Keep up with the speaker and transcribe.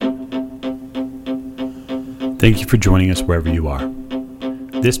Thank you for joining us wherever you are.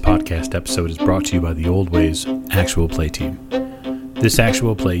 This podcast episode is brought to you by the Old Ways Actual Play Team. This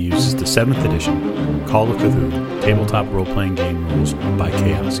actual play uses the 7th edition Call of Cthulhu tabletop role-playing game rules by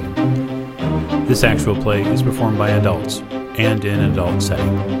Chaosium. This actual play is performed by adults and in an adult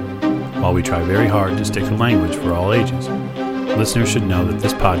setting. While we try very hard to stick to language for all ages, listeners should know that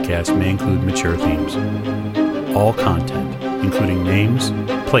this podcast may include mature themes. All content, including names,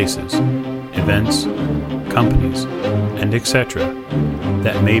 places, events, companies, and etc.,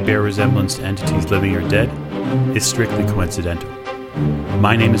 that may bear resemblance to entities living or dead, is strictly coincidental.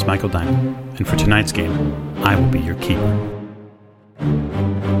 My name is Michael Diamond, and for tonight's game, I will be your keeper.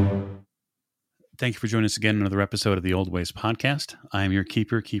 Thank you for joining us again on another episode of the Old Ways podcast. I am your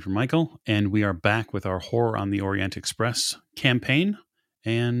Keeper Michael, and we are back with our Horror on the Orient Express campaign.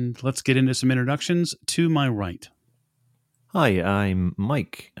 And let's get into some introductions. To my right. Hi, I'm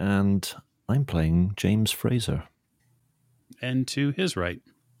Mike, and I'm playing James Fraser. And to his right.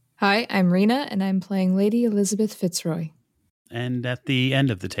 Hi, I'm Rena, and I'm playing Lady Elisabeth Fitzroy. And at the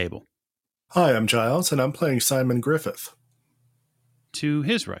end of the table. Hi, I'm Giles, and I'm playing Simon Griffith. To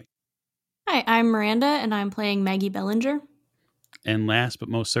his right. Hi, I'm Miranda, and I'm playing Maggie Bellinger. And last but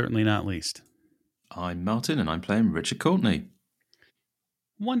most certainly not least. I'm Martin, and I'm playing Richard Courtney.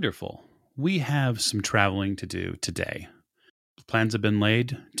 Wonderful. We have some traveling to do today. Plans have been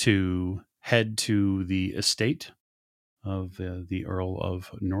laid to head to the estate of the Earl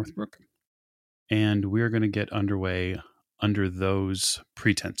of Northbrook, and we're going to get underway under those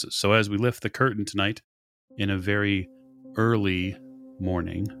pretenses. So as we lift the curtain tonight in a very early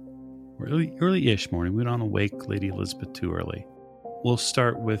morning, early-ish morning, we don't want to wake Lady Elisabeth too early. We'll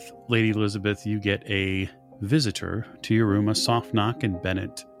start with Lady Elisabeth. You get a visitor to your room, a soft knock, and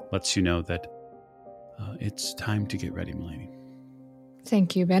Bennett lets you know that it's time to get ready, milady.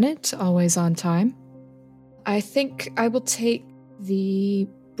 Thank you, Bennett. Always on time. I think I will take the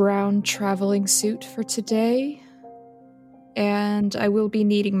brown traveling suit for today, and I will be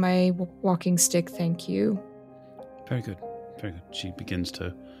needing my walking stick, thank you. Very good. Very good. She begins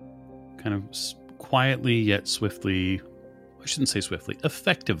to kind of quietly yet swiftly, I shouldn't say swiftly,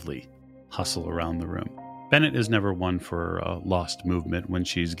 effectively hustle around the room. Bennett is never one for lost movement when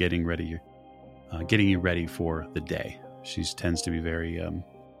she's getting you ready for the day. She tends to be very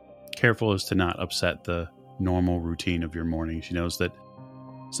careful as to not upset the normal routine of your morning. She knows that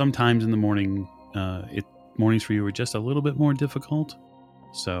sometimes in the morning, mornings for you are just a little bit more difficult.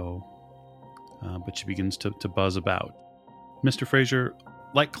 So, but she begins to buzz about. Mr. Fraser,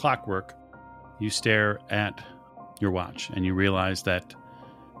 like clockwork, you stare at your watch and you realize that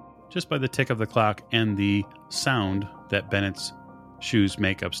just by the tick of the clock and the sound that Bennett's shoes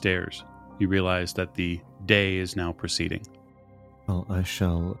make upstairs, you realize that the day is now proceeding. Well, I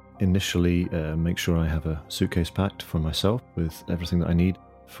shall initially make sure I have a suitcase packed for myself with everything that I need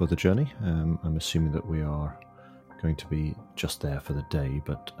for the journey. I'm assuming that we are going to be just there for the day,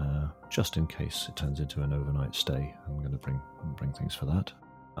 but just in case it turns into an overnight stay, I'm going to bring things for that.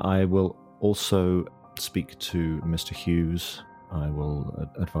 I will also speak to Mr. Hughes. I will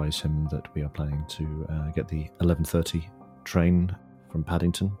advise him that we are planning to get the 11:30 train from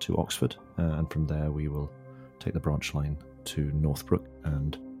Paddington to Oxford, and from there we will take the branch line to Northbrook,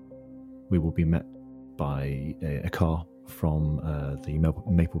 and we will be met by a car from the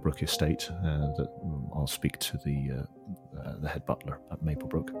Maplebrook estate. That I'll speak to the head butler at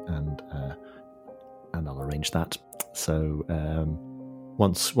Maplebrook, and I'll arrange that. So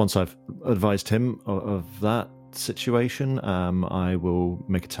once I've advised him of that situation, I will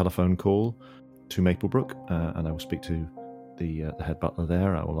make a telephone call to Maplebrook, and I will speak to the head butler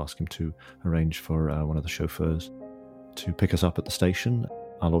there. I will ask him to arrange for one of the chauffeurs to pick us up at the station.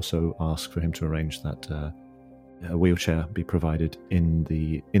 I'll also ask for him to arrange that a wheelchair be provided in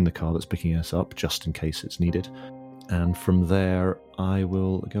the car that's picking us up, just in case it's needed. And from there, I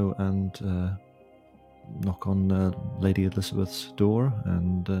will go and knock on Lady Elisabeth's door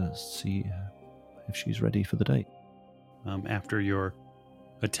and see if she's ready for the date. After you're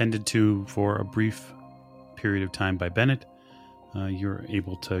attended to for a brief period of time by Bennett, you're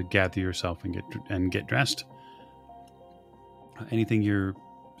able to gather yourself and get dressed. Anything you're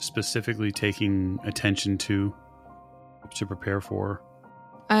specifically taking attention to prepare for?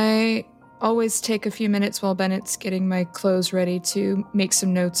 I always take a few minutes while Bennett's getting my clothes ready to make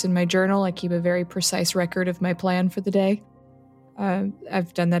some notes in my journal. I keep a very precise record of my plan for the day.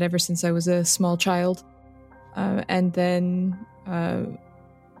 I've done that ever since I was a small child. And then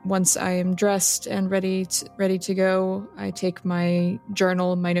once I am dressed and ready to go, I take my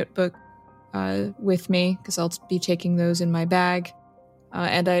journal, my notebook with me, because I'll be taking those in my bag.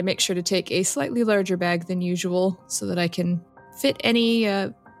 and I make sure to take a slightly larger bag than usual so that I can fit any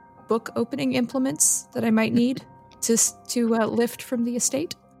book opening implements that I might need to lift from the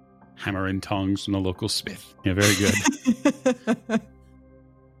estate. Hammer and tongs from the local smith. Yeah, very good.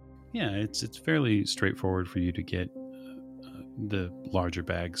 Yeah, it's fairly straightforward for you to get the larger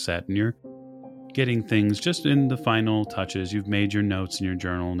bag set, and you're getting things just in the final touches. You've made your notes in your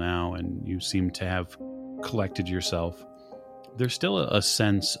journal now, and you seem to have collected yourself. There's still a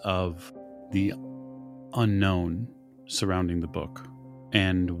sense of the unknown surrounding the book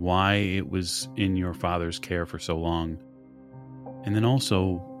and why it was in your father's care for so long. And then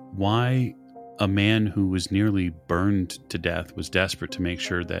also why a man who was nearly burned to death was desperate to make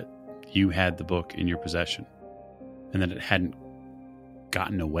sure that you had the book in your possession and that it hadn't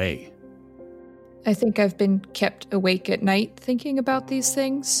gotten away. I think I've been kept awake at night thinking about these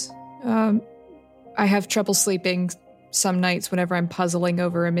things. I have trouble sleeping some nights whenever I'm puzzling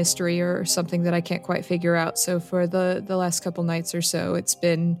over a mystery or something that I can't quite figure out. So for the last couple nights or so, it's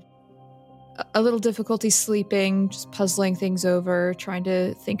been a little difficulty sleeping, just puzzling things over, trying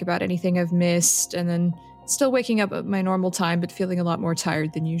to think about anything I've missed, and then still waking up at my normal time, but feeling a lot more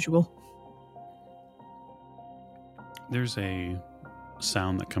tired than usual. There's a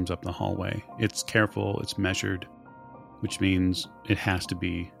sound that comes up the hallway. It's careful, it's measured, which means it has to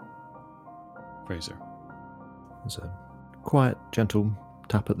be Fraser. There's a quiet, gentle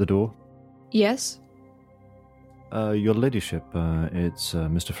tap at the door. Yes? Your ladyship, it's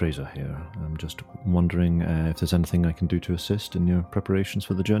Mr. Fraser here. I'm just wondering if there's anything I can do to assist in your preparations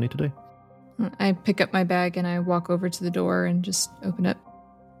for the journey today. I pick up my bag and I walk over to the door and just open it.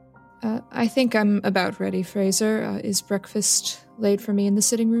 I think I'm about ready, Fraser. Is breakfast laid for me in the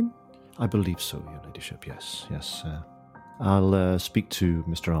sitting room? I believe so, your ladyship, yes. I'll speak to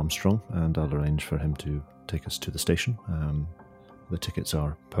Mr. Armstrong and I'll arrange for him to take us to the station. The tickets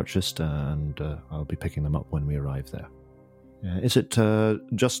are purchased and I'll be picking them up when we arrive there. Is it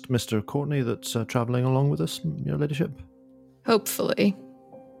just Mr. Courtney that's travelling along with us, your ladyship? Hopefully.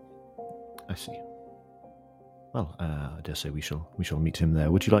 I see. Well, I dare say we shall meet him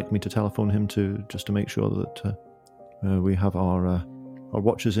there. Would you like me to telephone him just to make sure that we have our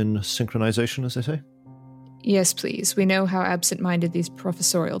watches in synchronization, as they say? Yes, please. We know how absent-minded these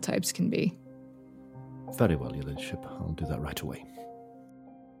professorial types can be. Very well, your ladyship. I'll do that right away.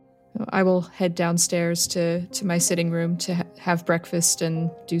 I will head downstairs to my sitting room to have breakfast and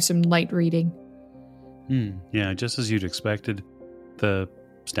do some light reading. Yeah, just as you'd expected, the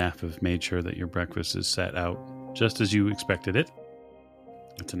staff have made sure that your breakfast is set out just as you expected it.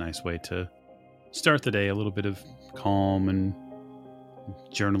 It's a nice way to start the day, a little bit of calm and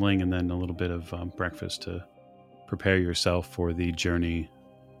journaling, and then a little bit of breakfast to prepare yourself for the journey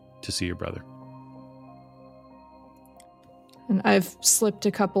to see your brother. And I've slipped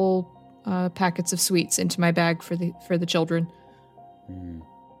a couple packets of sweets into my bag for the children.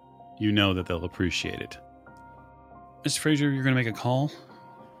 You know that they'll appreciate it. Mr. Fraser, you're going to make a call?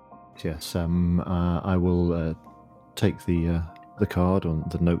 Yes, I will take the card on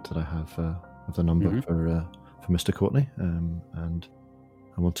the note that I have of the number for Mr. Courtney, and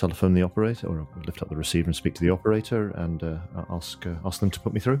I will telephone the operator, or I'll lift up the receiver and speak to the operator, and ask them to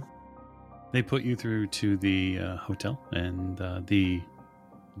put me through. They put you through to the hotel, and the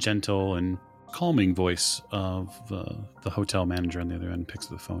gentle and calming voice of the hotel manager on the other end picks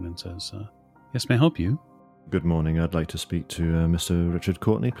up the phone and says, "Yes, may I help you?" Good morning. I'd like to speak to Mr. Richard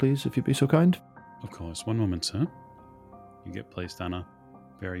Courtney, please, if you'd be so kind. Of course. One moment, sir. You get placed on a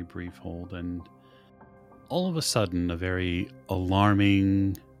very brief hold, and all of a sudden, a very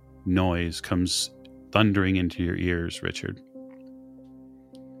alarming noise comes thundering into your ears, Richard.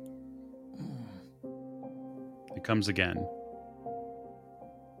 It comes again.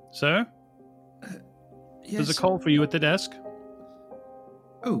 Sir? Yes. There's a call for you at the desk.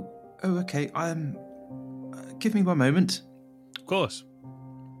 Oh, okay. Give me one moment. Of course.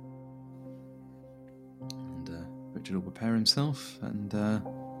 And Richard will prepare himself and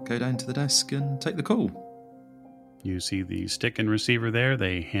go down to the desk and take the call. You see the stick and receiver there.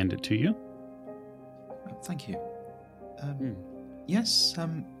 They hand it to you. Oh, thank you. Yes.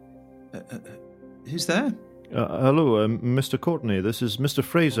 Who's there? Hello, Mr. Courtney. This is Mr.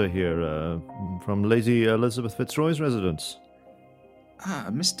 Fraser here from Lady Elisabeth Fitzroy's residence. Ah,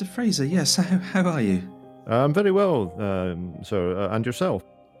 Mr. Fraser. Yes. How are you? I'm very well, sir. And yourself?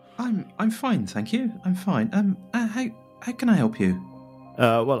 I'm fine, thank you. I'm fine. How can I help you?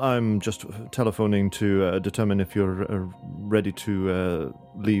 Well, I'm just telephoning to determine if you're ready to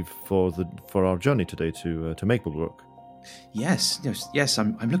leave for our journey today to Maplebrook. Yes.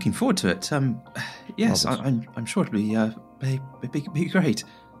 I'm looking forward to it. Yes, I'm sure it'll be great.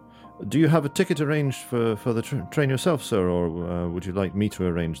 Do you have a ticket arranged for the train yourself, sir, or would you like me to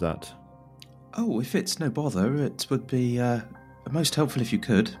arrange that? Oh, if it's no bother, it would be most helpful if you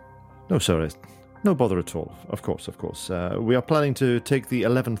could. No, sir. No bother at all. Of course. We are planning to take the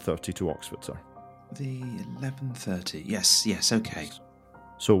 11:30 to Oxford, sir. The 11:30. Yes. Okay.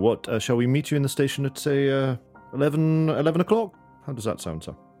 So what? Shall we meet you in the station at say 11 o'clock? How does that sound,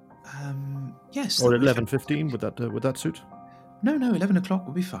 sir? Yes. Or 11:15? Would that suit? No. 11 o'clock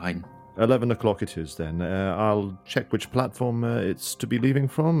will be fine. 11 o'clock it is then. I'll check which platform it's to be leaving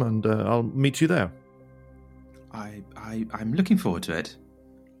from, and I'll meet you there. I'm looking forward to it.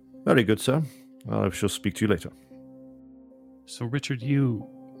 Very good, sir. I shall speak to you later. So, Richard, you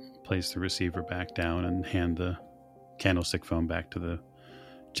place the receiver back down and hand the candlestick phone back to the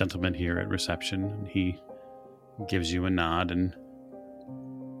gentleman here at reception, and he gives you a nod, and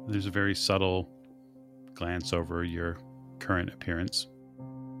there's a very subtle glance over your current appearance,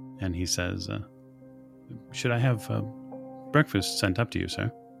 and he says, should I have breakfast sent up to you,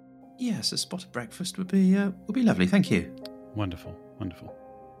 sir? Yes, a spot of breakfast would be lovely, thank you. Wonderful.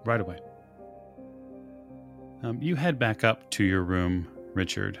 Right away. You head back up to your room,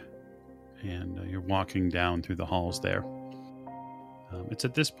 Richard, and you're walking down through the halls there. It's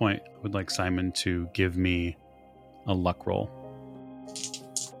at this point I would like Simon to give me a luck roll.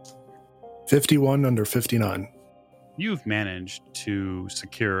 51 under 59. You've managed to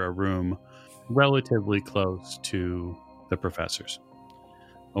secure a room relatively close to the professor's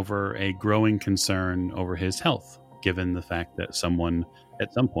over a growing concern over his health, given the fact that someone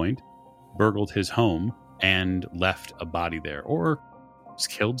at some point burgled his home and left a body there, or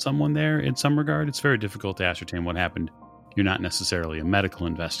killed someone there in some regard. It's very difficult to ascertain what happened. You're not necessarily a medical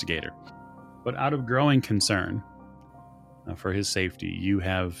investigator. But out of growing concern for his safety, you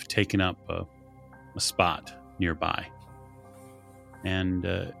have taken up a spot nearby. And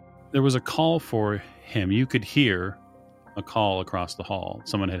there was a call for him. You could hear a call across the hall.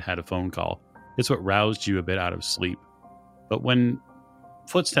 Someone had a phone call. It's what roused you a bit out of sleep. But when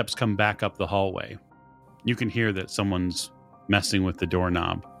footsteps come back up the hallway, you can hear that someone's messing with the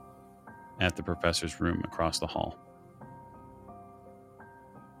doorknob at the professor's room across the hall.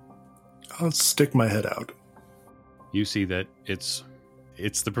 I'll stick my head out. You see that it's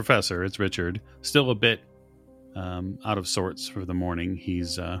the professor, it's Richard, still a bit out of sorts for the morning.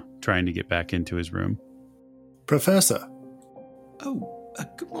 He's trying to get back into his room. Professor. Oh,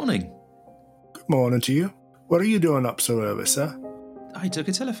 good morning. Good morning to you. What are you doing up so early, sir? I took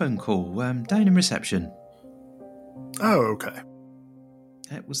a telephone call down in reception. Oh, okay.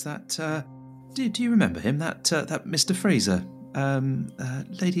 It was that, do you remember him? That Mr. Fraser,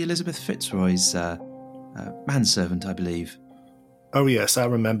 Lady Elisabeth Fitzroy's manservant, I believe. Oh, yes, I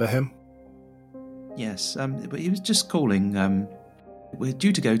remember him. Yes, but he was just calling. We're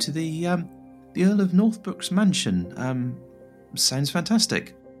due to go to the Earl of Northbrook's mansion. Sounds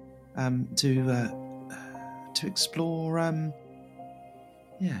fantastic. To explore,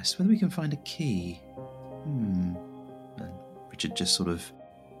 yes, whether we can find a key. And Richard just sort of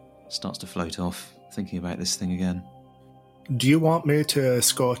starts to float off, thinking about this thing again. Do you want me to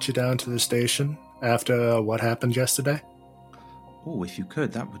escort you down to the station after what happened yesterday? Oh, if you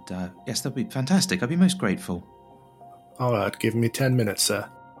could, that would, yes, that'd be fantastic. I'd be most grateful. All right, give me 10 minutes, sir.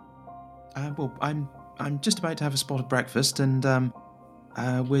 Well, I'm just about to have a spot of breakfast, and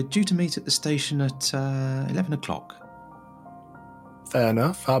we're due to meet at the station at 11 o'clock. Fair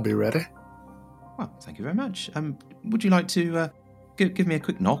enough, I'll be ready. Well, thank you very much. Would you like to give me a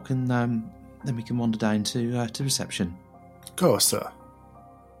quick knock, and then we can wander down to reception? Of course, sir.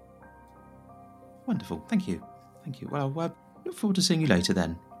 Wonderful, thank you. Well, look forward to seeing you later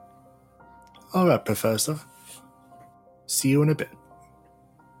then. All right, Professor. See you in a bit.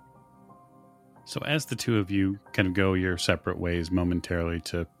 So as the two of you kind of go your separate ways momentarily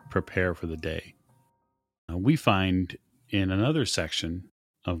to prepare for the day, we find in another section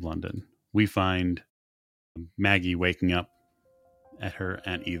of London, we find Maggie waking up at her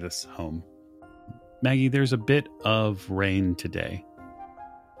Aunt Edith's home. Maggie, there's a bit of rain today.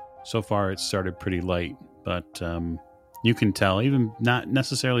 So far, it started pretty light, but you can tell, even not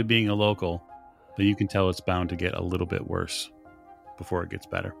necessarily being a local, but you can tell it's bound to get a little bit worse before it gets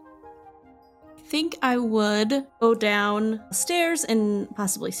better. I think I would go downstairs and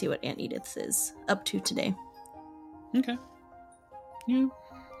possibly see what Aunt Edith is up to today. Okay. You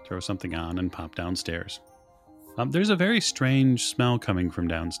throw something on and pop downstairs. There's a very strange smell coming from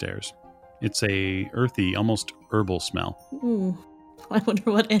downstairs. It's a earthy, almost herbal smell. I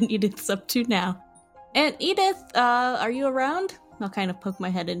wonder what Aunt Edith's up to now. Aunt Edith, are you around? I'll kind of poke my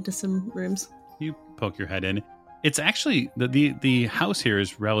head into some rooms. You poke your head in. It's actually, the house here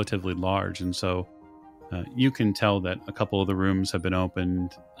is relatively large, and so you can tell that a couple of the rooms have been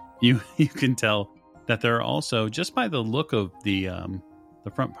opened. You can tell that there are also, just by the look of the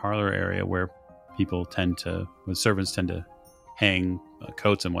front parlor area where servants tend to hang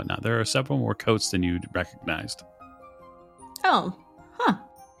coats and whatnot, there are several more coats than you'd recognized. Oh, huh.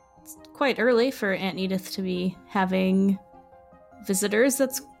 It's quite early for Aunt Edith to be having visitors.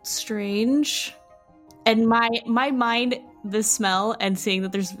 That's strange. And my mind, the smell and seeing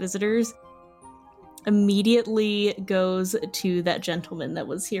that there's visitors immediately goes to that gentleman that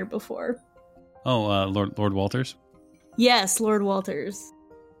was here before. Oh, Lord Walters? Yes, Lord Walters.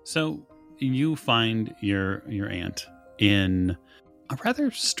 So you find your aunt in a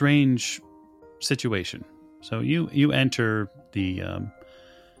rather strange situation. So you enter the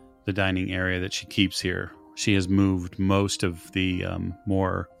dining area that she keeps here. She has moved most of the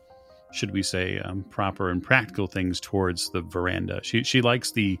more, should we say, proper and practical things towards the veranda. She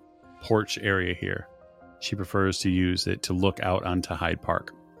likes the porch area here. She prefers to use it to look out onto Hyde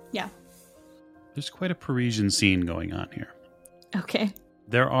Park. Yeah. There's quite a Parisian scene going on here. Okay.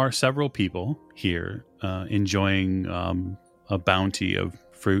 There are several people here enjoying a bounty of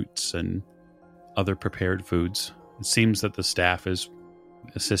fruits and other prepared foods. It seems that the staff is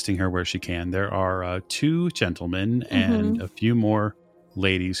assisting her where she can. There are 2 gentlemen and a few more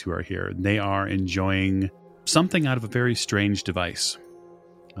ladies who are here. They are enjoying something out of a very strange device.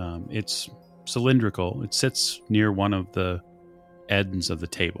 It's cylindrical. It sits near one of the ends of the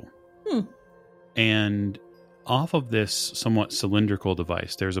table. And off of this somewhat cylindrical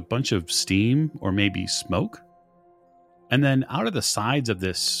device, there's a bunch of steam or maybe smoke. And then out of the sides of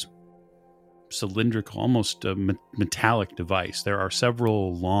this cylindrical, almost metallic device, there are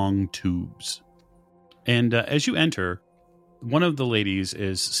several long tubes. And as you enter, one of the ladies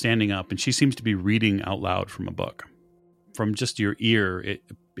is standing up and she seems to be reading out loud from a book. From just your ear,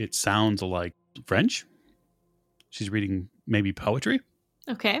 it sounds like French. She's reading maybe poetry.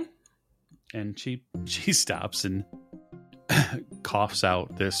 Okay. And she stops and coughs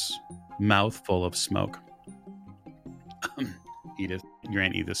out this mouthful of smoke. Your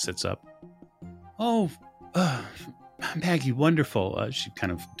Aunt Edith sits up. Oh, Maggie, wonderful. She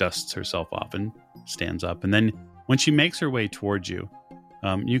kind of dusts herself off and stands up. And then when she makes her way towards you,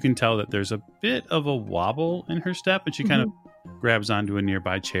 you can tell that there's a bit of a wobble in her step, and she kind of grabs onto a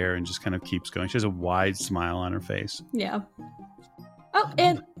nearby chair and just kind of keeps going. She has a wide smile on her face. Yeah. Oh,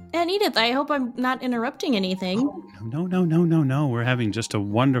 and Edith, I hope I'm not interrupting anything. Oh, no. We're having just a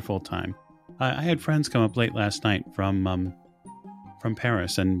wonderful time. I had friends come up late last night from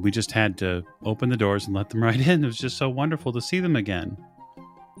Paris, and we just had to open the doors and let them right in. It was just so wonderful to see them again.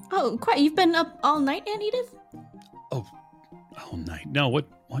 Oh, quite. You've been up all night, Aunt Edith? Oh, all night. No,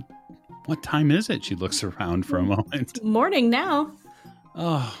 what time is it? She looks around for a moment. Morning now.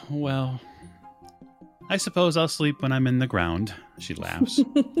 Oh, well, I suppose I'll sleep when I'm in the ground. She laughs.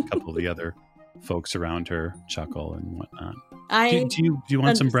 A couple of the other folks around her chuckle and whatnot. Do you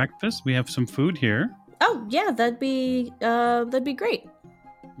want some breakfast? We have some food here. Oh yeah, that'd be great.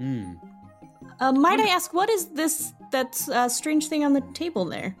 Might I ask, what is that strange thing on the table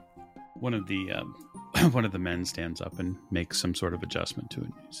there? One of the men stands up and makes some sort of adjustment to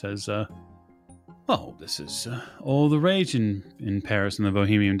it. He says, "Oh, this is all the rage in Paris and the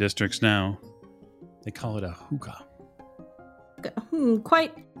Bohemian districts now. They call it a hookah."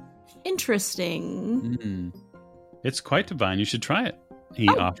 Quite interesting. It's quite divine. You should try it. He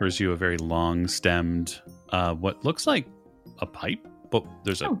offers you a very long-stemmed, what looks like a pipe, but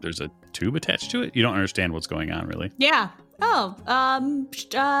there's a tube attached to it. You don't understand what's going on, really. Yeah. Oh,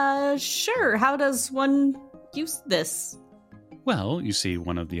 sure. How does one use this? Well, you see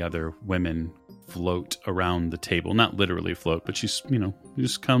one of the other women float around the table. Not literally float, but she's,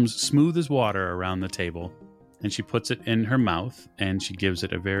 just comes smooth as water around the table. And she puts it in her mouth, and she gives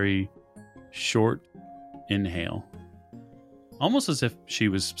it a very short inhale. Almost as if she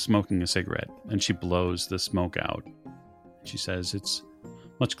was smoking a cigarette, and she blows the smoke out. She says it's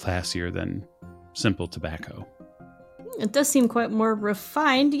much classier than simple tobacco. It does seem quite more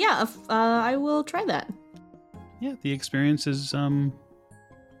refined. Yeah, I will try that. Yeah, the experience is,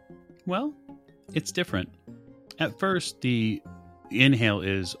 it's different. At first, the inhale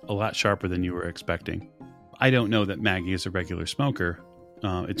is a lot sharper than you were expecting. I don't know that Maggie is a regular smoker.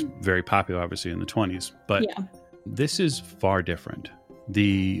 It's very popular, obviously, in the 20s, but this is far different.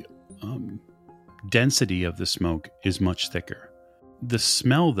 The density of the smoke is much thicker. The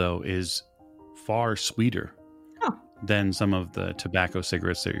smell, though, is far sweeter than some of the tobacco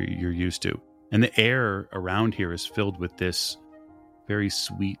cigarettes that you're used to. And the air around here is filled with this very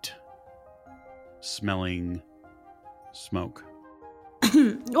sweet smelling smoke.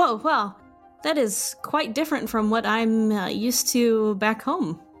 Whoa, wow. That is quite different from what I'm used to back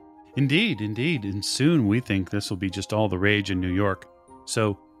home. Indeed. And soon we think this will be just all the rage in New York.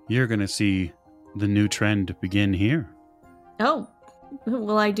 So you're going to see the new trend begin here. Oh,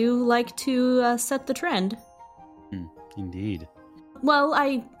 well, I do like to set the trend. Indeed. Well,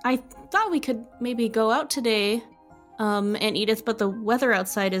 I thought we could maybe go out today, Aunt Edith, but the weather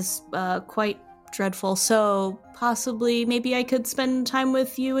outside is quite dreadful, so possibly maybe I could spend time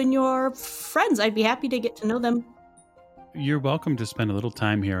with you and your friends. I'd be happy to get to know them. You're welcome to spend a little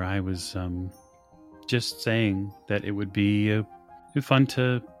time here. I was just saying that it would be fun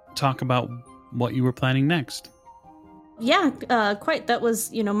to talk about what you were planning next. Yeah, quite. That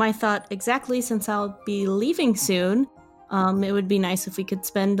was, my thought exactly, since I'll be leaving soon. It would be nice if we could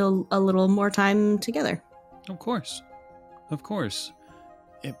spend a little more time together. Of course.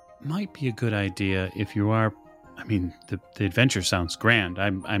 It might be a good idea if you are... I mean, the adventure sounds grand.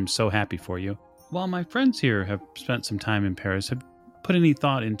 I'm so happy for you. While my friends here have spent some time in Paris, have put any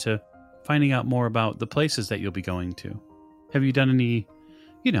thought into finding out more about the places that you'll be going to? Have you done any...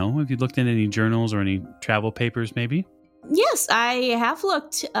 have you looked in any journals or any travel papers, maybe? Yes, I have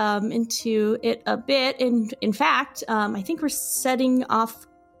looked into it a bit. In fact, I think we're setting off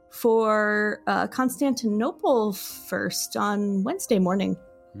for Constantinople first on Wednesday morning.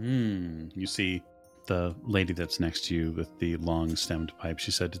 You see the lady that's next to you with the long-stemmed pipe.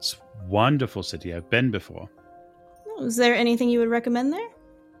 She said, "It's a wonderful city. I've been before." Is there anything you would recommend there?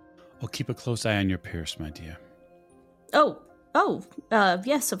 Oh, keep a close eye on your purse, my dear.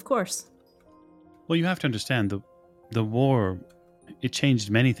 Yes, of course. Well, you have to understand, the war, it changed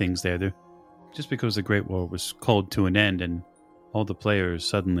many things there. Just because the Great War was called to an end and all the players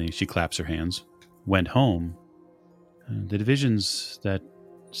suddenly, she claps her hands, went home, the divisions that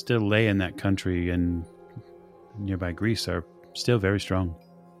still lay in that country and nearby Greece are still very strong.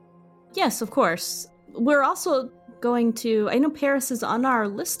 Yes, of course. We're also going to... I know Paris is on our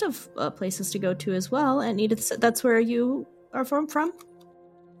list of places to go to as well, and Edith said that's where you are from?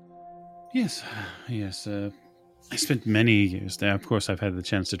 Yes. I spent many years there. Of course, I've had the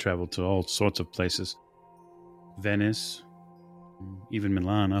chance to travel to all sorts of places. Venice, even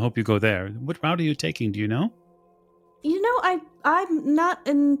Milan. I hope you go there. What route are you taking? Do you know? I'm not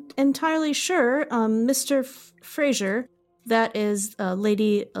entirely sure. Mr. Fraser, that is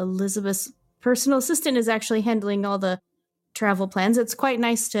Lady Elisabeth's personal assistant, is actually handling all the travel plans. It's quite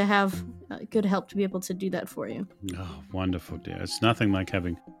nice to have good help to be able to do that for you. Oh, wonderful, dear. It's nothing like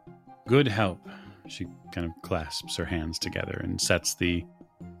having good help. She kind of clasps her hands together and sets the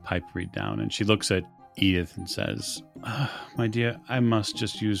pipe reed down, and she looks at Edith and says, "My dear, I must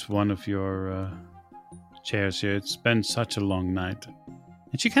just use one of your chairs here. It's been such a long night."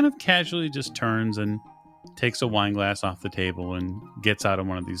 And she kind of casually just turns and takes a wine glass off the table and gets out of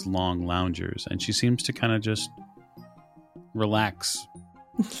one of these long loungers, and she seems to kind of just relax.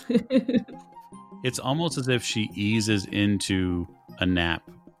 It's almost as if she eases into a nap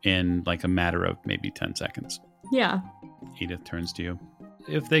in like a matter of maybe 10 seconds. Yeah. Edith turns to you.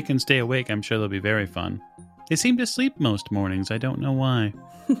 If they can stay awake, I'm sure they'll be very fun. They seem to sleep most mornings. I don't know why.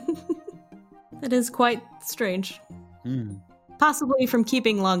 That is quite strange. Possibly from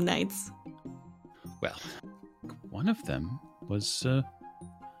keeping long nights. Well, one of them was a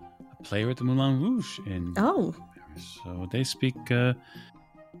player at the Moulin Rouge in Paris. So they speak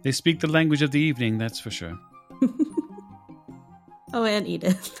the language of the evening, that's for sure. Oh, Aunt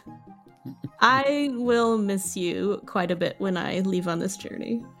Edith. I will miss you quite a bit when I leave on this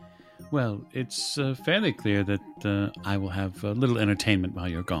journey. Well, it's fairly clear that I will have a little entertainment while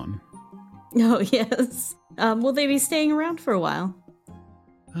you're gone. Oh, yes. Will they be staying around for a while?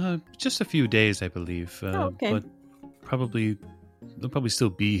 Just a few days, I believe. Okay. But they'll probably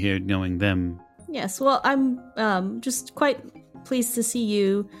still be here knowing them. Yes, well, I'm just quite pleased to see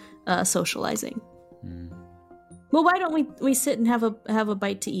you socializing. Well, why don't we sit and have a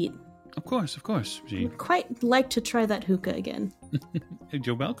bite to eat? Of course. I'd quite like to try that hookah again.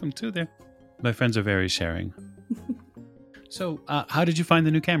 You're welcome to there. My friends are very sharing. So, how did you find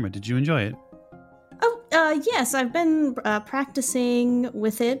the new camera? Did you enjoy it? Oh, yes, I've been practicing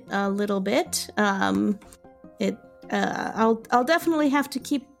with it a little bit. I'll definitely have to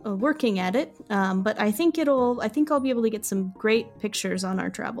keep working at it. But I think I'll be able to get some great pictures on our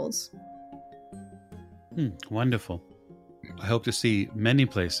travels. Wonderful. I hope to see many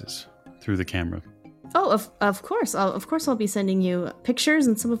places through the camera. Oh, of course. I'll be sending you pictures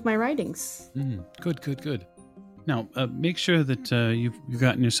and some of my writings. Good. Now, make sure that you've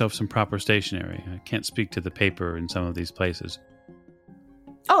gotten yourself some proper stationery. I can't speak to the paper in some of these places.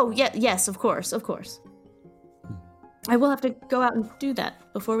 Oh, yes, of course. I will have to go out and do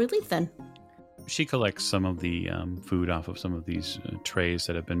that before we leave then. She collects some of the food off of some of these trays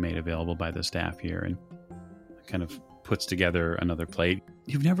that have been made available by the staff here and kind of puts together another plate.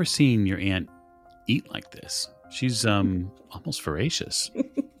 You've never seen your aunt eat like this. She's almost voracious.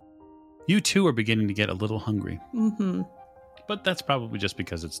 You too are beginning to get a little hungry. Mm-hmm. But that's probably just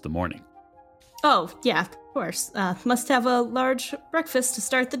because it's the morning. Oh, yeah, of course. Must have a large breakfast to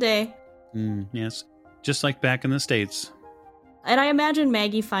start the day. Yes, just like back in the States. And I imagine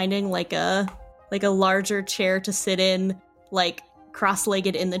Maggie finding like a larger chair to sit in, like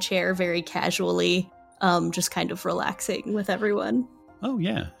cross-legged in the chair very casually, just kind of relaxing with everyone. Oh,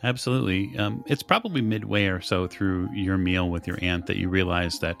 yeah, absolutely. It's probably midway or so through your meal with your aunt that you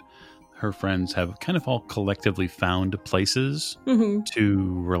realize that her friends have kind of all collectively found places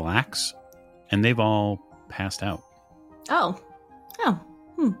to relax, and they've all passed out.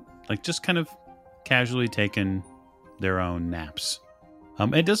 Like just kind of casually taken their own naps.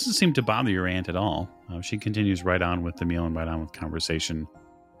 It doesn't seem to bother your aunt at all. She continues right on with the meal and right on with conversation.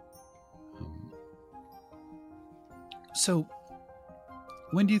 So,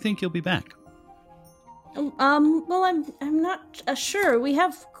 when do you think you'll be back? Well, I'm not sure. We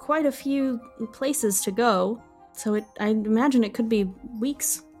have quite a few places to go, so I imagine it could be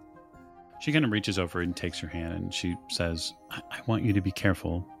weeks. She kind of reaches over and takes your hand, and she says, I want you to be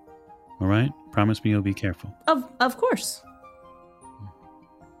careful. All right? Promise me you'll be careful. Of course.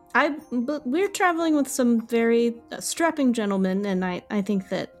 But we're traveling with some very strapping gentlemen, and I think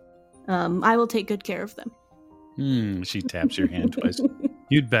that I will take good care of them. She taps your hand twice.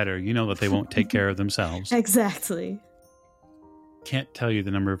 You'd better. You know that they won't take care of themselves. Exactly. Can't tell you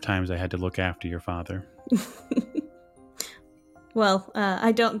the number of times I had to look after your father. Well,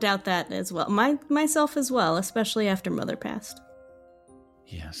 I don't doubt that as well. Myself as well, especially after Mother passed.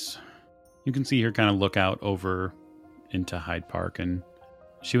 Yes. You can see her kind of look out over into Hyde Park, and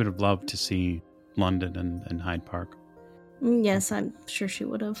she would have loved to see London and Hyde Park. Yes, I'm sure she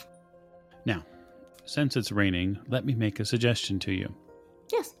would have. Now, since it's raining, let me make a suggestion to you.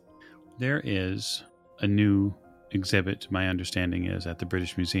 Yes. There is a new exhibit, my understanding is, at the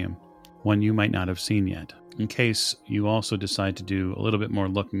British Museum. One you might not have seen yet. In case you also decide to do a little bit more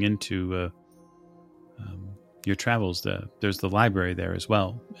looking into your travels, there's the library there as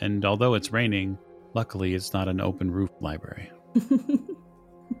well. And although it's raining, luckily it's not an open roof library.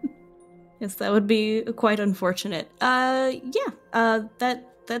 Yes, that would be quite unfortunate.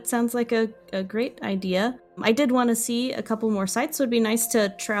 That sounds like a great idea. I did want to see a couple more sites, so it'd be nice to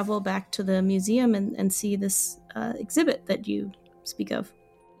travel back to the museum and see this exhibit that you speak of.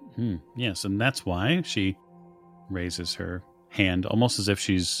 Yes, and that's why she raises her hand, almost as if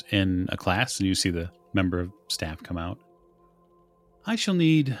she's in a class, and you see the member of staff come out. I shall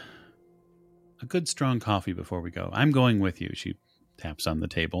need a good strong coffee before we go. I'm going with you, she taps on the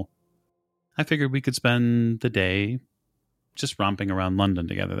table. I figured we could spend the day just romping around London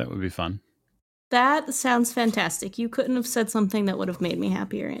together. That would be fun. That sounds fantastic. You couldn't have said something that would have made me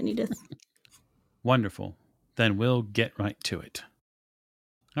happier, Aunt Edith. Wonderful. Then we'll get right to it.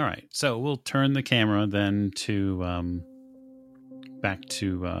 All right. So we'll turn the camera then to back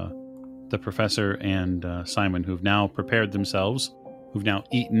to the professor and Simon, who've now prepared themselves, who've now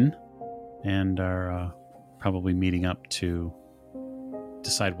eaten, and are probably meeting up to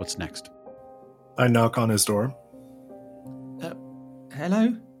decide what's next. I knock on his door.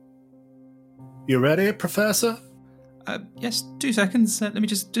 Hello? You ready, Professor? Yes, 2 seconds. Let me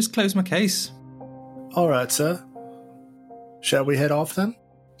just close my case. All right, sir. Shall we head off then?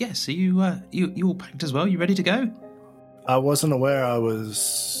 Yes, are you all packed as well? You ready to go? I wasn't aware I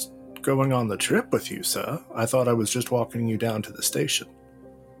was going on the trip with you, sir. I thought I was just walking you down to the station.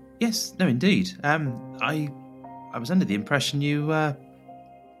 Yes, no, indeed. I was under the impression you,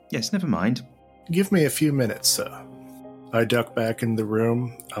 yes, never mind. Give me a few minutes, sir. I duck back in the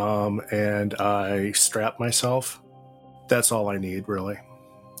room, and I strap myself. That's all I need, really.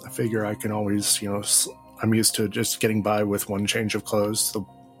 I figure I can always, I'm used to just getting by with one change of clothes,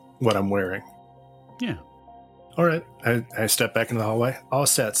 what I'm wearing. Yeah. All right. I step back into the hallway. All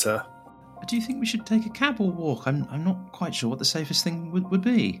set, sir. Do you think we should take a cab or walk? I'm not quite sure what the safest thing would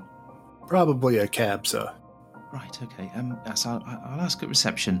be. Probably a cab, sir. Right, okay. So I'll ask at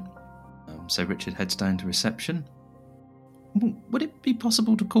reception. So Richard heads down to reception. Would it be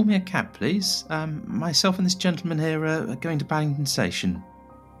possible to call me a cab, please? Myself and this gentleman here are going to Paddington Station.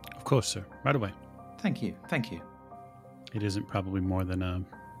 Of course, sir. Right away. Thank you. It isn't probably more than a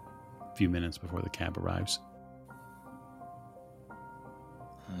few minutes before the cab arrives.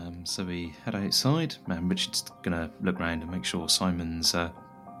 So we head outside. Richard's going to look round and make sure Simon's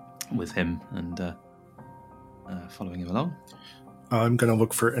with him and following him along. I'm going to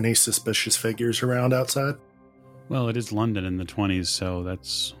look for any suspicious figures around outside. Well, it is London in the 20s, so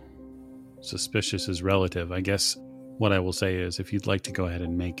that's suspicious is relative. I guess what I will say is if you'd like to go ahead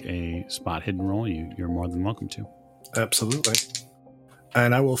and make a spot hidden roll, you're more than welcome to. Absolutely.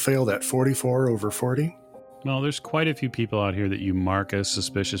 And I will fail that 44 over 40. Well, there's quite a few people out here that you mark as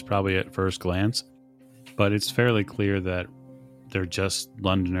suspicious probably at first glance, but it's fairly clear that they're just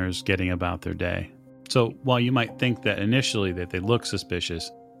Londoners getting about their day. So while you might think that initially that they look suspicious,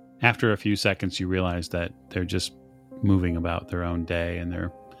 after a few seconds you realize that they're just moving about their own day and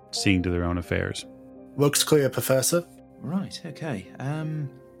they're seeing to their own affairs. Looks clear, Professor. Right, okay.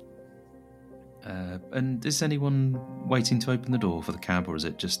 And is anyone waiting to open the door for the cab, or is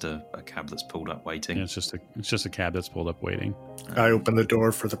it just a cab that's pulled up waiting? Yeah, it's just a cab that's pulled up waiting. I open the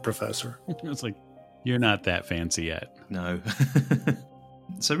door for the professor. It's like, you're not that fancy yet. No.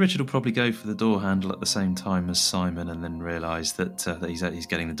 So Richard will probably go for the door handle at the same time as Simon, and then realise that he's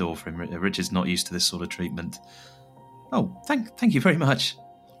getting the door for him. Richard's not used to this sort of treatment. Oh, thank you very much.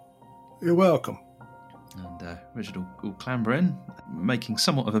 You're welcome. And Richard will clamber in, making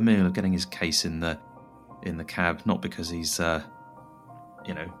somewhat of a meal of getting his case in the cab, not because he's trying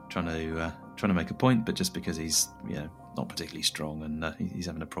to make a point, but just because he's not particularly strong and he's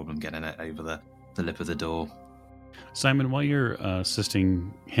having a problem getting it over the lip of the door. Simon, while you're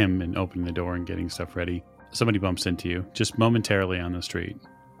assisting him in opening the door and getting stuff ready, somebody bumps into you just momentarily on the street.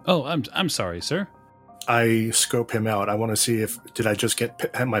 Oh, I'm sorry, sir. I scope him out. I want to see did I just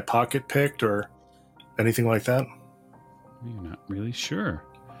have my pocket picked or anything like that? You're not really sure.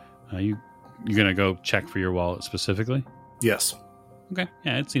 You're going to go check for your wallet specifically? Yes. Okay.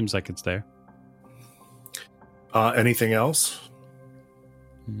 Yeah, it seems like it's there. Anything else?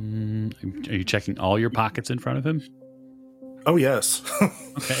 Are you checking all your pockets in front of him? Oh, yes.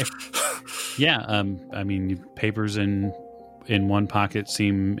 Okay. Yeah, I mean, papers in one pocket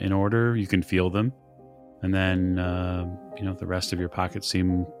seem in order. You can feel them. And then, the rest of your pockets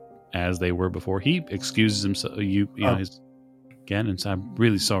seem as they were before. He excuses himself, again, and so I'm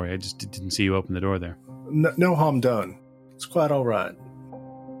really sorry. I just didn't see you open the door there. No harm done. It's quite all right.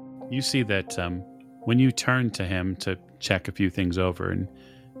 You see that when you turn to him to check a few things over, and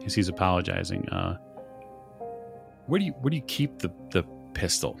as he's apologizing, where do you keep the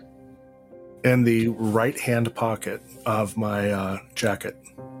pistol? In the right hand pocket of my jacket.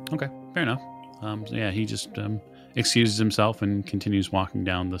 Okay, fair enough. So yeah, he just excuses himself and continues walking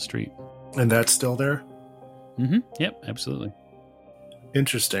down the street. And that's still there? Mm-hmm. Yep, absolutely.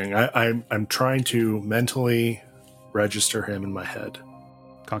 Interesting. I'm trying to mentally register him in my head.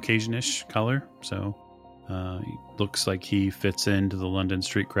 Caucasianish color, so he looks like he fits into the London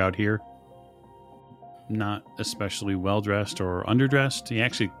street crowd here. Not especially well-dressed or underdressed. He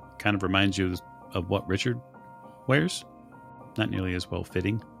actually kind of reminds you of what Richard wears. Not nearly as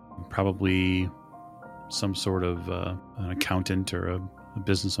well-fitting. Probably some sort of an accountant or a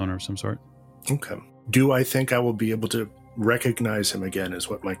business owner of some sort. Okay. Do I think I will be able to recognize him again is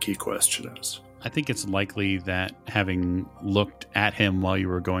what my key question is. I think it's likely that having looked at him while you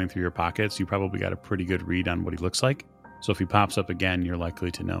were going through your pockets, you probably got a pretty good read on what he looks like. So if he pops up again, you're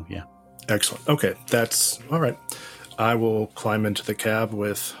likely to know, yeah. Excellent. Okay, that's all right. I will climb into the cab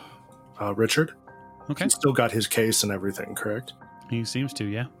with Richard. Okay. He's still got his case and everything, correct? He seems to,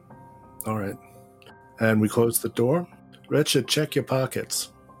 yeah. All right. And we close the door. Richard, check your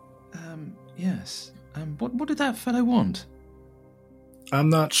pockets. Yes. What did that fellow want? I'm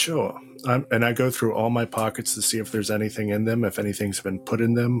not sure. And I go through all my pockets to see if there's anything in them. If anything's been put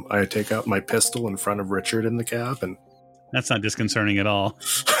in them, I take out my pistol in front of Richard in the cab and... That's not disconcerting at all.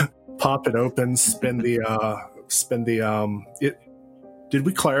 Pop it open, Did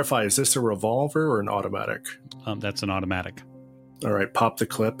we clarify, is this a revolver or an automatic? That's an automatic. All right, pop the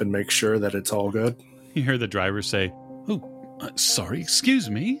clip and make sure that it's all good. You hear the driver say, sorry, excuse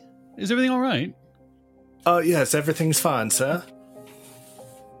me. Is everything all right? Yes, everything's fine, sir.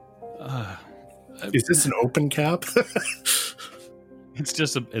 Is this an open cab? It's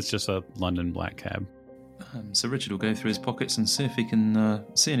just a London black cab. So Richard will go through his pockets and see if he can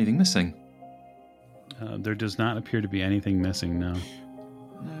see anything missing. There does not appear to be anything missing, no.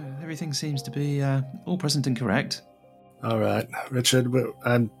 No, everything seems to be all present and correct. All right, Richard,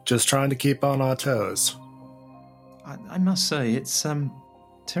 I'm just trying to keep on our toes. I must say, it's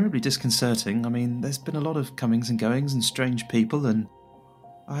terribly disconcerting. I mean, there's been a lot of comings and goings and strange people, and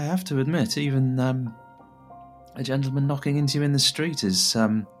I have to admit, even a gentleman knocking into you in the street is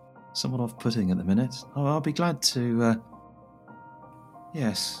somewhat off-putting at the minute. I'll be glad to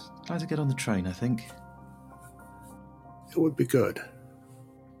Yes, glad to get on the train, I think. It would be good.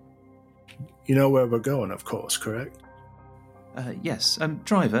 You know where we're going, of course, correct? Yes.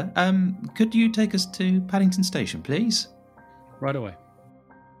 Driver, could you take us to Paddington Station, please? Right away.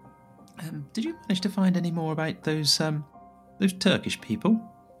 Did you manage to find any more about those Turkish people?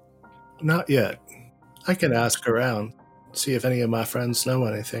 Not yet. I can ask around, see if any of my friends know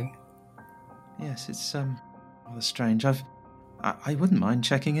anything. Yes, it's rather strange. I wouldn't mind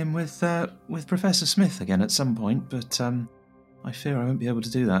checking in with Professor Smith again at some point, but I fear I won't be able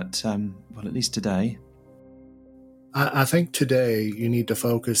to do that. Well, at least today. I think today you need to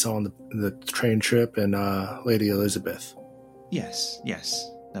focus on the train trip and Lady Elisabeth. Yes.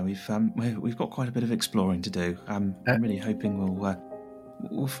 No, we've got quite a bit of exploring to do. I'm really hoping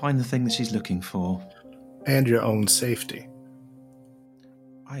we'll find the thing that she's looking for. And your own safety.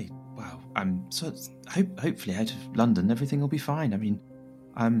 Hopefully out of London everything will be fine. I mean,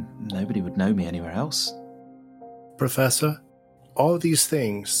 nobody would know me anywhere else. Professor, all these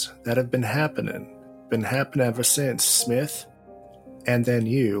things that have been happening ever since Smith and then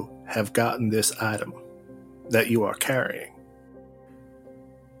you have gotten this item that you are carrying.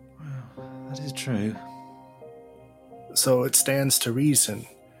 Well, that is true. So it stands to reason,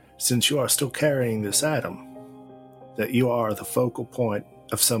 since you are still carrying this item, that you are the focal point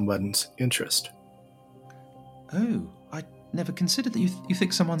of someone's interest. Oh, I never considered that you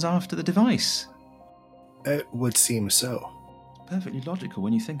think someone's after the device. It would seem so. Perfectly logical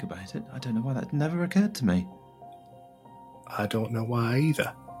when you think about it. I don't know why that never occurred to me. I don't know why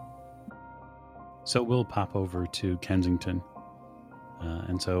either. So we'll pop over to Kensington.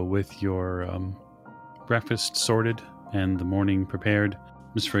 And so with your breakfast sorted and the morning prepared,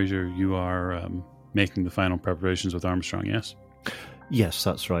 Miss Fraser, you are making the final preparations with Armstrong, yes? Yes,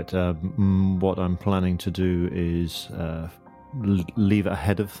 that's right. What I'm planning to do is leave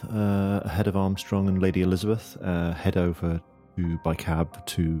ahead of Armstrong and Lady Elisabeth, head over by cab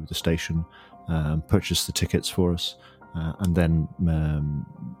to the station, purchase the tickets for us, and then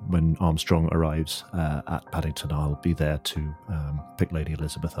when Armstrong arrives at Paddington, I'll be there to pick Lady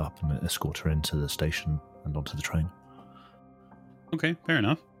Elisabeth up and escort her into the station and onto the train. Okay, fair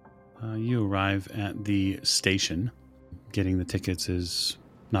enough. You arrive at the station. Getting the tickets is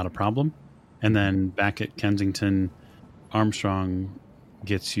not a problem. And then back at Kensington, Armstrong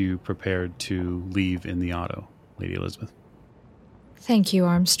gets you prepared to leave in the auto, Lady Elisabeth. Thank you,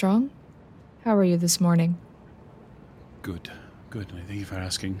 Armstrong. How are you this morning? Good. Thank you for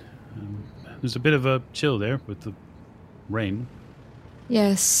asking. There's a bit of a chill there with the rain.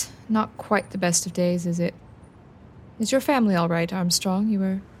 Yes, not quite the best of days, is it? Is your family all right, Armstrong? You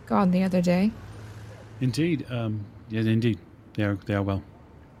were gone the other day. Indeed. Yes, indeed. They are well.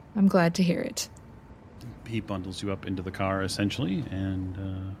 I'm glad to hear it. He bundles you up into the car, essentially,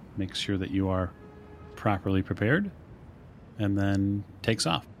 and makes sure that you are properly prepared, and then takes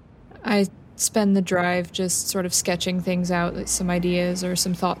off. I spend the drive just sort of sketching things out, like some ideas or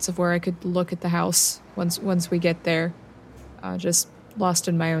some thoughts of where I could look at the house once we get there. Just lost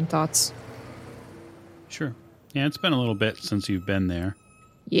in my own thoughts. Sure. Yeah, it's been a little bit since you've been there.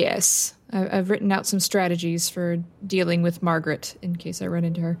 Yes. I've written out some strategies for dealing with Margaret in case I run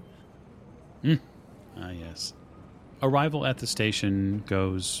into her. Yes. Arrival at the station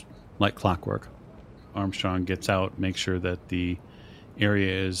goes like clockwork. Armstrong gets out, makes sure that the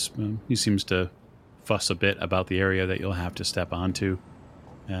area is... he seems to fuss a bit about the area that you'll have to step onto,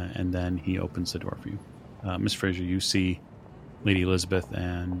 and then he opens the door for you. Miss Fraser, you see Lady Elisabeth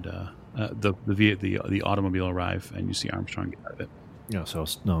and the automobile arrive, and you see Armstrong get out of it. Yeah, so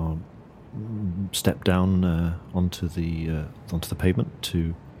I'll step down onto the pavement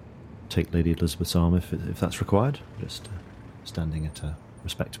to take Lady Elisabeth's arm if that's required. Just standing at a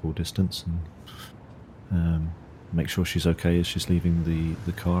respectable distance and make sure she's okay as she's leaving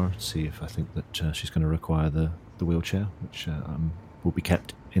the car. See if I think that she's going to require the wheelchair, which will be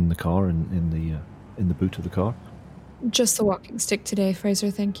kept in the car and in the boot of the car. Just the walking stick today,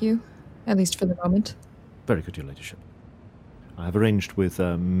 Fraser. Thank you, at least for the moment. Very good, Your Ladyship. I have arranged with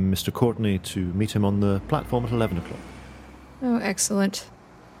Mr. Courtney to meet him on the platform at 11 o'clock. Oh, excellent.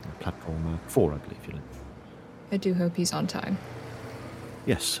 Platform 4, I believe, Your Lady. I do hope he's on time.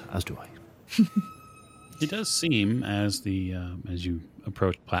 Yes, as do I. It does seem, as you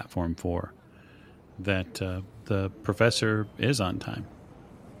approach platform 4, that the professor is on time.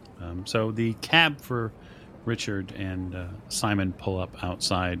 So the cab for Richard and Simon pull up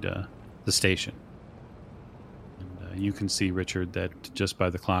outside the station. And you can see, Richard, that just by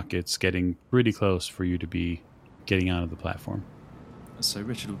the clock, it's getting pretty close for you to be getting onto the platform. So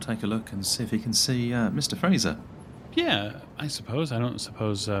Richard will take a look and see if he can see Mr. Fraser. Yeah, I suppose. I don't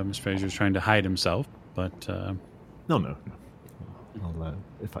suppose Miss Fraser's trying to hide himself, but... No. I'll,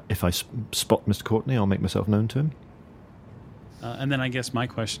 if I spot Mr. Courtney, I'll make myself known to him. And then I guess my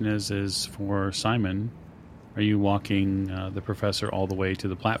question is for Simon, are you walking the professor all the way to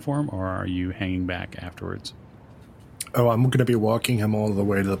the platform, or are you hanging back afterwards? Oh, I'm going to be walking him all the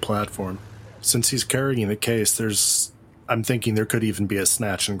way to the platform. Since he's carrying the case, I'm thinking there could even be a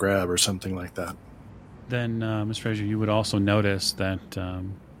snatch and grab or something like that. Then, Miss Fraser, you would also notice that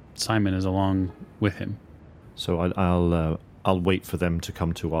Simon is along with him. So I'll wait for them to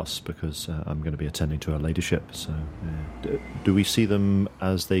come to us because I'm going to be attending to her ladyship. So, do we see them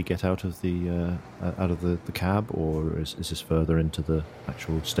as they get out of the cab, or is this further into the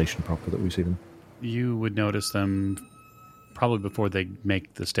actual station proper that we see them? You would notice them probably before they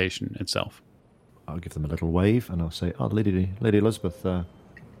make the station itself. I'll give them a little wave and I'll say, "Oh, Lady Elisabeth,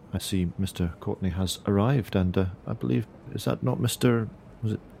 I see Mr. Courtney has arrived, and I believe is that not Mr.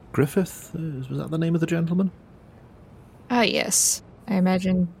 Was it Griffith? Was that the name of the gentleman?" Ah, yes. I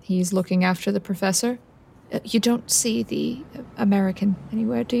imagine he's looking after the professor. You don't see the American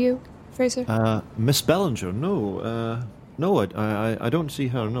anywhere, do you, Fraser? Miss Bellinger, no. No, I don't see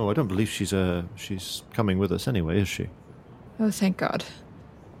her. No, I don't believe she's coming with us anyway, is she? Oh, thank God.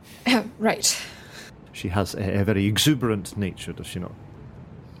 Right. She has a very exuberant nature, does she not?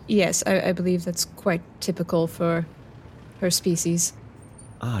 Yes, I believe that's quite typical for her species.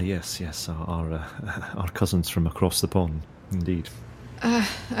 Ah, yes, our cousins from across the pond, indeed.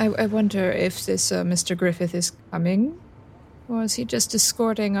 I wonder if this Mr. Griffith is coming, or is he just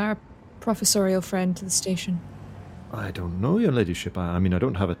escorting our professorial friend to the station? I don't know, your ladyship. I mean, I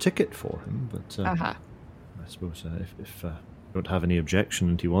don't have a ticket for him, but Aha. I suppose if you don't have any objection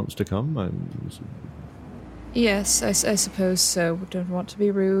and he wants to come, Yes, I suppose so. Don't want to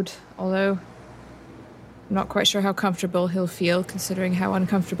be rude, although I'm not quite sure how comfortable he'll feel, considering how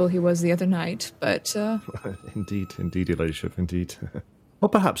uncomfortable he was the other night, but... Indeed, your ladyship, indeed. Or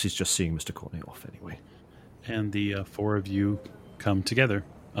perhaps he's just seeing Mr. Courtney off anyway. And the four of you come together,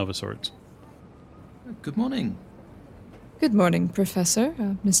 of a sort. Good morning. Good morning, Professor.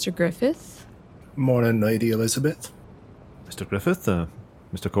 Mr. Griffith. Morning, Lady Elisabeth. Mr. Griffith,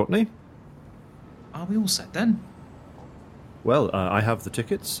 Mr. Courtney. Are we all set then? Well, I have the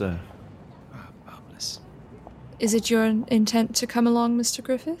tickets. Marvellous. Is it your intent to come along, Mr.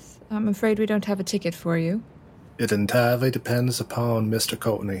 Griffith? I'm afraid we don't have a ticket for you. It entirely depends upon Mr.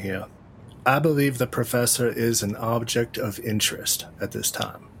 Courtney here. I believe the professor is an object of interest at this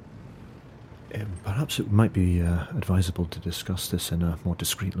time. Perhaps it might be advisable to discuss this in a more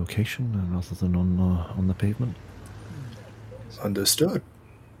discreet location rather than on the pavement. Understood.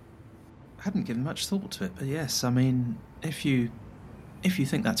 I hadn't given much thought to it, but yes, I mean, if you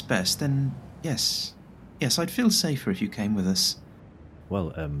think that's best, then yes, I'd feel safer if you came with us.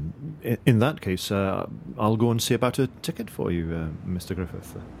 Well, in that case, I'll go and see about a ticket for you, Mr.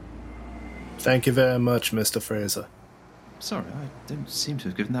 Griffith. Thank you very much, Mr. Fraser. Sorry, I don't seem to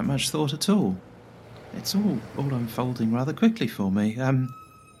have given that much thought at all. It's all unfolding rather quickly for me.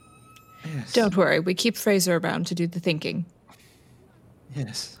 Yes. Don't worry, we keep Fraser around to do the thinking.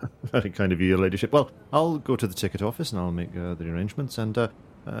 Yes. Very kind of you, your ladyship. Well, I'll go to the ticket office and I'll make the arrangements. And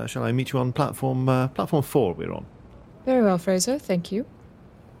shall I meet you on platform 4 we're on? Very well, Fraser. Thank you.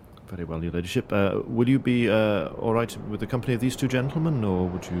 Very well, your ladyship. Would you be all right with the company of these two gentlemen, or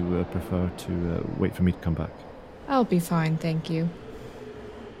would you prefer to wait for me to come back? I'll be fine, thank you.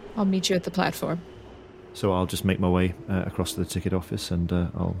 I'll meet you at the platform. So I'll just make my way across to the ticket office and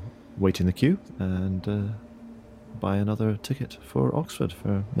I'll wait in the queue and buy another ticket for Oxford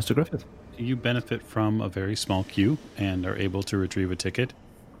for Mr. Griffith. You benefit from a very small queue and are able to retrieve a ticket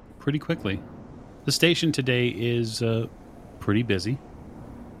pretty quickly. The station today is pretty busy.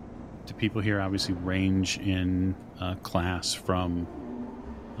 The people here obviously range in class from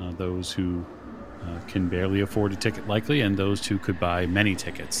those who can barely afford a ticket likely and those who could buy many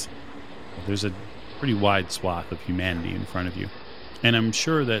tickets. There's a pretty wide swath of humanity in front of you. And I'm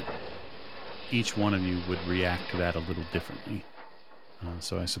sure that each one of you would react to that a little differently.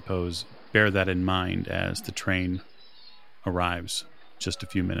 So I suppose bear that in mind as the train arrives just a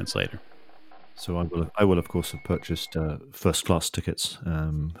few minutes later. So I will of course have purchased first class tickets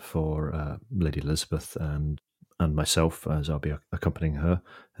for Lady Elisabeth and myself, as I'll be accompanying her,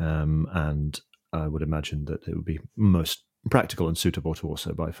 and I would imagine that it would be most practical and suitable to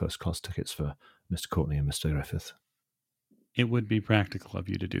also buy first class tickets for Mr. Courtney and Mr. Griffith. It would be practical of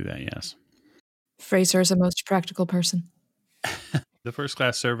you to do that, yes. Fraser is a most practical person. The first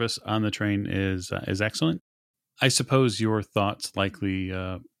class service on the train is excellent. I suppose your thoughts likely,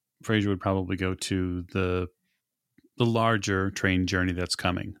 Fraser would probably go to the the larger train journey that's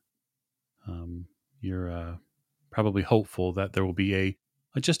coming. You're probably hopeful that there will be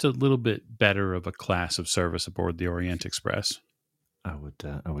just a little bit better of a class of service aboard the Orient Express. I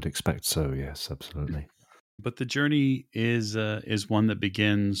would expect so. Yes, absolutely. But the journey is one that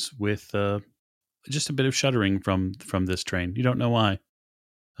begins with just a bit of shuddering from this train. You don't know why.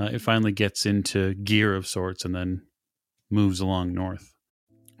 It finally gets into gear of sorts and then moves along north.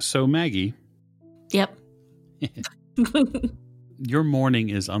 So Maggie. Yep. Your morning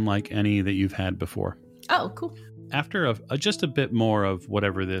is unlike any that you've had before. Oh, cool. After just a bit more of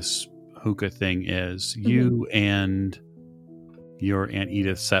whatever this hookah thing is, you and your Aunt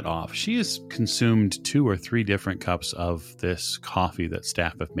Edith set off. She has consumed 2 or 3 different cups of this coffee that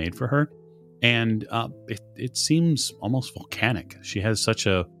staff have made for her. And it seems almost volcanic. She has such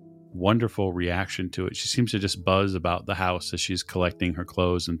a wonderful reaction to it. She seems to just buzz about the house as she's collecting her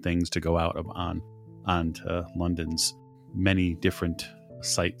clothes and things to go out onto London's many different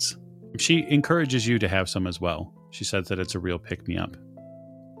sites. She encourages you to have some as well. She says that it's a real pick-me-up.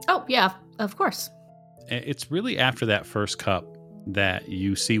 Oh, yeah, of course. It's really after that first cup that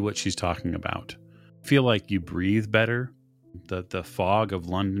you see what she's talking about. Feel like you breathe better. The fog of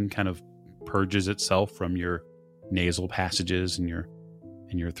London kind of purges itself from your nasal passages and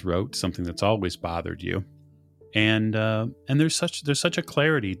your throat, something that's always bothered you. And there's such a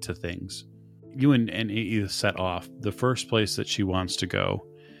clarity to things. You and Edith set off. The first place that she wants to go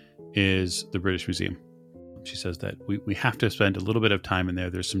is the British Museum. She says that we have to spend a little bit of time in there.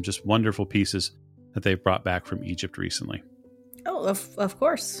 There's some just wonderful pieces that they've brought back from Egypt recently. Oh, of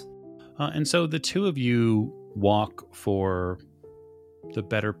course. And so the two of you walk for the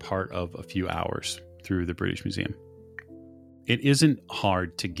better part of a few hours through the British Museum. It isn't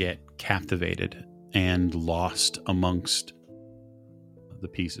hard to get captivated and lost amongst the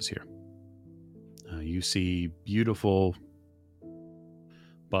pieces here. You see beautiful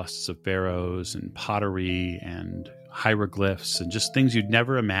busts of pharaohs and pottery and hieroglyphs and just things you'd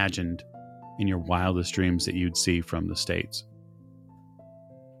never imagined in your wildest dreams that you'd see from the States.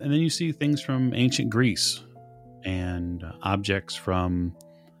 And then you see things from ancient Greece and objects from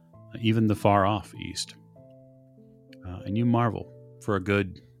even the far off East. And you marvel for a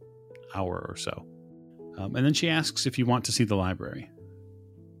good hour or so. And then she asks if you want to see the library,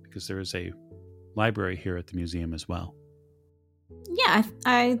 because there is a library here at the museum as well. Yeah,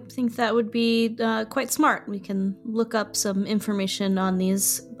 I think that would be quite smart. We can look up some information on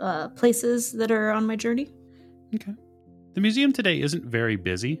these places that are on my journey. Okay. The museum today isn't very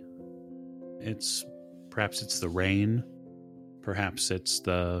busy. Perhaps it's the rain. Perhaps it's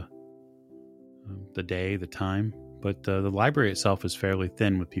the day, the time. But the library itself is fairly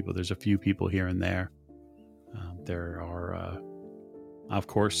thin with people. There's a few people here and there. There are, of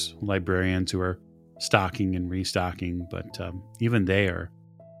course, librarians who are stocking and restocking, but even they are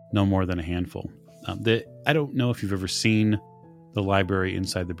no more than a handful. I don't know if you've ever seen the library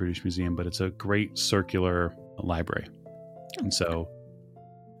inside the British Museum, but it's a great circular library. And so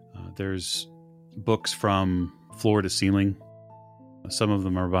there's books from floor to ceiling. Some of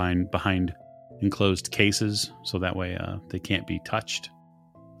them are behind enclosed cases, so that way they can't be touched.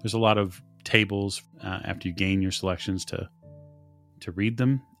 There's a lot of tables after you gain your selections to read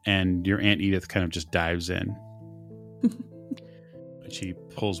them, and your Aunt Edith kind of just dives in. She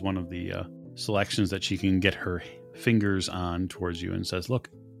pulls one of the selections that she can get her fingers on towards you and says, "Look,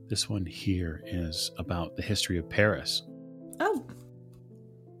 this one here is about the history of Paris." Oh,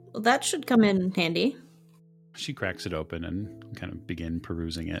 well, that should come in handy. She cracks it open and kind of begin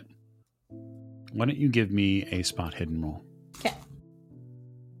perusing it. Why don't you give me a spot hidden roll? Okay.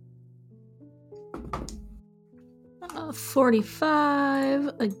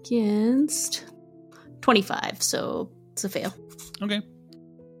 45 against 25, so it's a fail. Okay.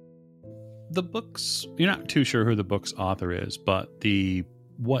 The books, you're not too sure who the book's author is, but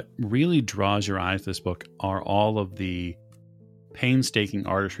what really draws your eyes to this book are all of the painstaking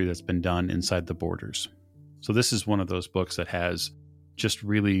artistry that's been done inside the borders. So this is one of those books that has just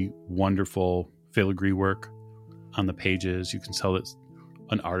really wonderful filigree work on the pages. You can tell that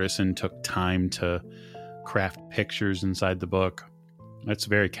an artisan took time to craft pictures inside the book. It's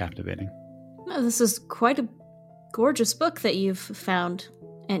very captivating. Oh, this is quite a gorgeous book that you've found,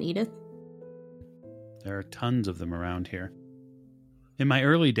 Aunt Edith. There are tons of them around here. In my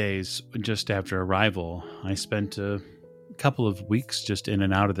early days, just after arrival, I spent a couple of weeks just in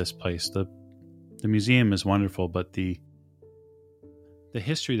and out of this place. The museum is wonderful, but the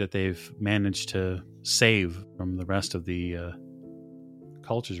history that they've managed to save from the rest of the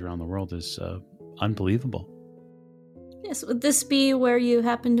cultures around the world is unbelievable. Yes, would this be where you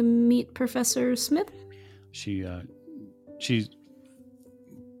happened to meet Professor Smith? She She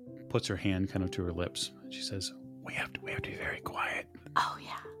puts her hand kind of to her lips. She says, we have to be very quiet. Oh,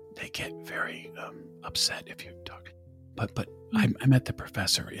 yeah. They get very upset if you talk. But I met the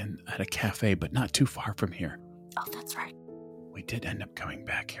professor at a cafe, but not too far from here. Oh, that's right. We did end up coming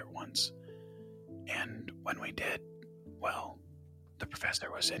back here once. And when we did, well, the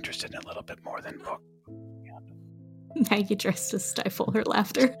professor was interested in a little bit more than book. Maggie tries to stifle her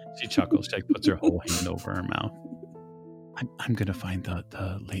laughter. She chuckles. She puts her whole hand over her mouth. I'm going to find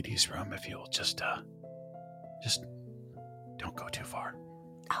the ladies' room if you'll just don't go too far.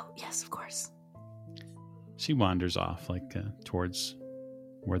 Oh, yes, of course. She wanders off, towards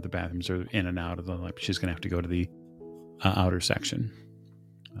where the bathrooms are in and out of the... she's going to have to go to the outer section.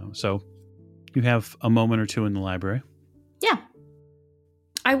 So you have a moment or two in the library. Yeah.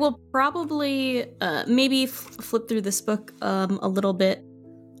 I will probably maybe flip through this book a little bit.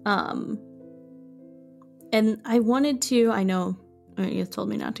 And I wanted to... I know you told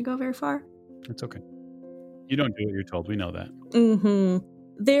me not to go very far. It's okay. You don't do what you're told. We know that. Mm-hmm.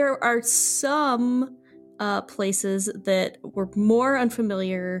 There are some places that were more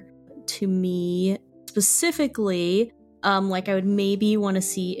unfamiliar to me. Specifically, I would maybe want to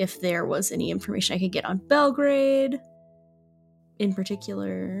see if there was any information I could get on Belgrade in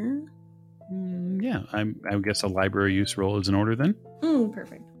particular. Yeah, I guess a library use roll is in order then.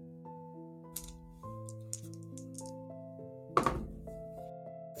 Perfect.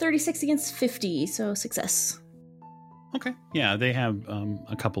 $36 against $50, so success. Okay. Yeah, they have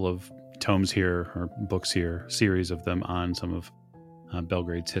a couple of tomes here, or books here, series of them on some of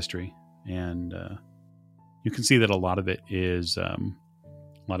Belgrade's history. And you can see that a lot of it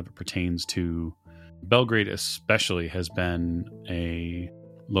pertains to Belgrade especially has been a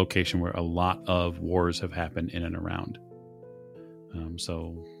location where a lot of wars have happened in and around.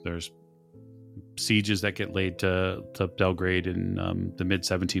 So there's sieges that get laid to Belgrade in the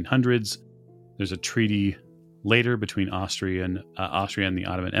mid-1700s. There's a treaty later between Austria and the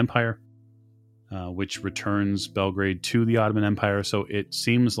Ottoman Empire, which returns Belgrade to the Ottoman Empire. So it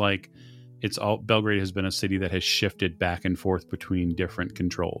seems like Belgrade has been a city that has shifted back and forth between different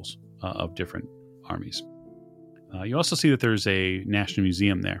controls of different armies. You also see that there's a national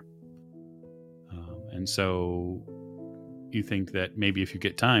museum there. And so you think that maybe if you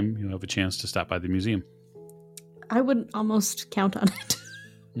get time, you'll have a chance to stop by the museum. I would almost count on it.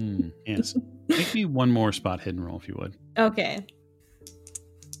 Yes. Make me one more spot hidden roll, if you would. Okay.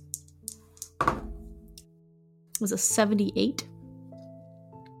 It was a 78.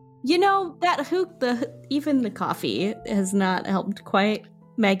 You know, that even the coffee has not helped quite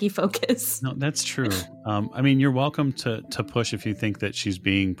Maggie focus. No, that's true. You're welcome to push if you think that she's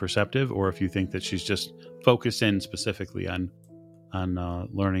being perceptive, or if you think that she's just focused in specifically on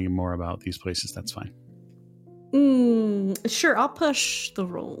learning more about these places. That's fine. Sure, I'll push the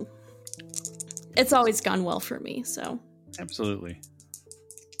roll. It's always gone well for me, so. Absolutely.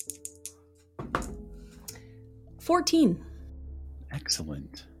 14.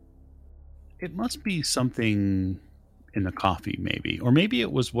 Excellent. It must be something in the coffee, maybe. Or maybe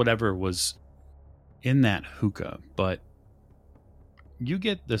it was whatever was in that hookah. But you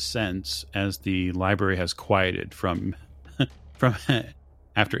get the sense, as the library has quieted from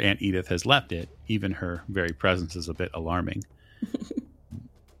after Aunt Edith has left it, even her very presence is a bit alarming.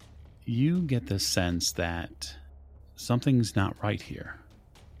 You get the sense that something's not right here.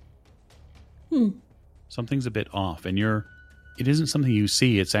 Something's a bit off, and it isn't something you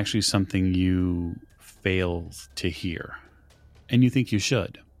see, it's actually something you fail to hear. And you think you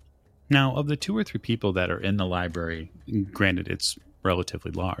should. Now, of the 2 or 3 people that are in the library, granted it's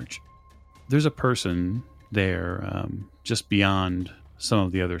relatively large, there's a person there just beyond some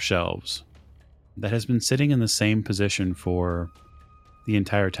of the other shelves that has been sitting in the same position for the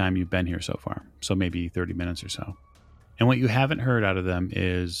entire time you've been here so far. So maybe 30 minutes or so. And what you haven't heard out of them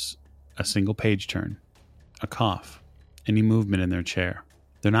is a single page turn, a cough, any movement in their chair.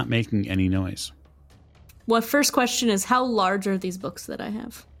 They're not making any noise. Well, first question is, how large are these books that I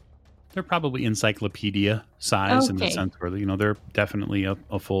have? They're probably encyclopedia size in the Okay. sense where, they're definitely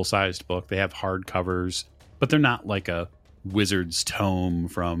a full-sized book. They have hard covers, but they're not like a wizard's tome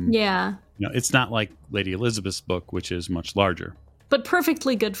from... Yeah. It's not like Lady Elisabeth's book, which is much larger. But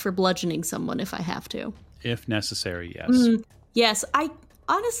perfectly good for bludgeoning someone if I have to. If necessary, yes. Yes, I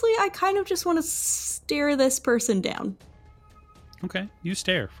kind of just want to stare this person down. Okay, you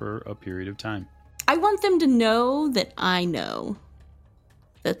stare for a period of time. I want them to know that I know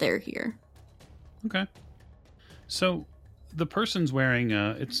that they're here. Okay. So the person's wearing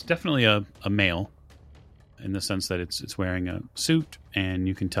it's definitely a male, in the sense that it's wearing a suit, and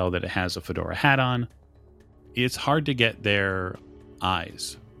you can tell that it has a fedora hat on. it's hard to get their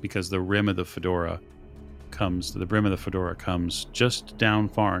eyes because the rim of the fedora comes just down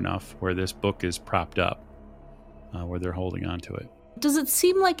far enough where this book is propped up, where they're holding onto it. Does it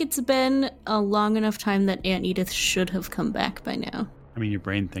seem like it's been a long enough time that Aunt Edith should have come back by now? I mean, your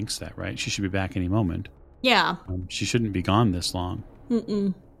brain thinks that, right? She should be back any moment. Yeah. She shouldn't be gone this long.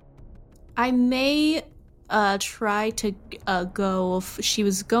 I may try to go. If she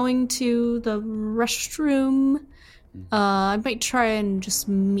was going to the restroom, I might try and just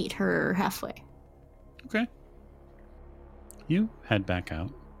meet her halfway. Okay. You head back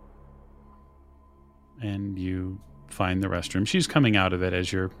out. And you find the restroom. She's coming out of it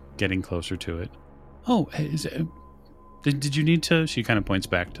as you're getting closer to it. Oh, did you need to? She kind of points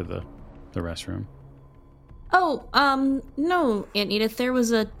back to the restroom. Oh, no, Aunt Edith. There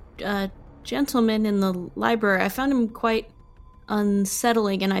was a gentleman in the library. I found him quite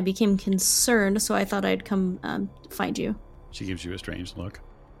unsettling, and I became concerned, so I thought I'd come find you. She gives you a strange look.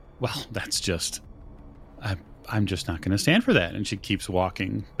 Well, that's just... I'm just not going to stand for that. And she keeps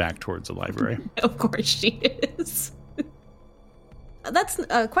walking back towards the library. Of course she is. That's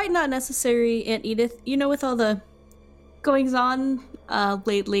quite not necessary, Aunt Edith. You know, with all the goings-on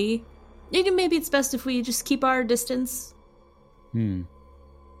lately, maybe it's best if we just keep our distance.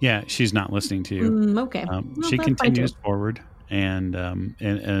 Yeah, she's not listening to you. Okay. She continues forward and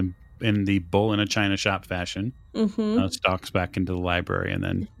in the bull in a china shop fashion, stalks back into the library and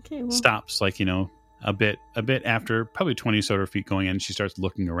then stops, like, a bit after probably 20 sort of feet going in. She starts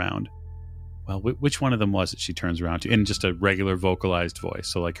looking around. Well, which one of them was it? She turns around to in just a regular vocalized voice.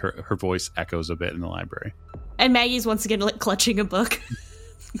 So like her voice echoes a bit in the library. And Maggie's once again like clutching a book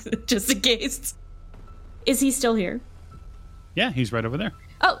just in case. Is he still here? Yeah, he's right over there.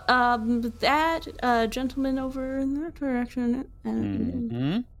 Oh, that gentleman over in that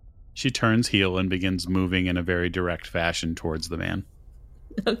direction. She turns heel and begins moving in a very direct fashion towards the man.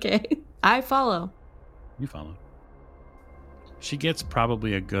 Okay. I follow. You follow. She gets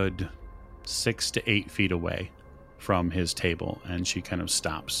probably a good 6 to 8 feet away from his table, and she kind of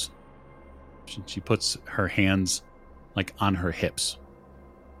stops. She puts her hands like on her hips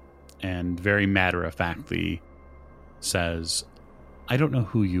and very matter-of-factly says, I don't know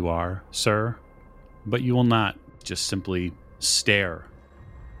who you are, sir, but you will not just simply stare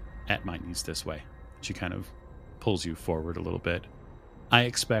at my niece this way. She kind of pulls you forward a little bit. I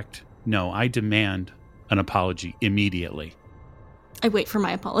demand an apology immediately. I wait for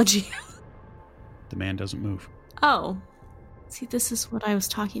my apology. The man doesn't move. Oh. See, this is what I was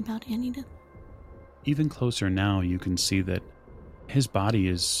talking about, Aunt Edith. Even closer now, you can see that his body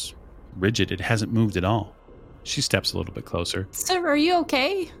is rigid. It hasn't moved at all. She steps a little bit closer. Sir, are you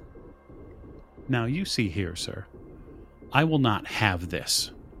okay? Now, you see here, sir. I will not have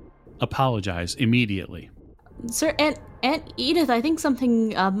this. Apologize immediately. Sir, Aunt Edith, I think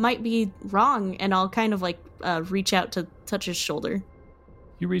something might be wrong, and I'll kind of reach out to touch his shoulder.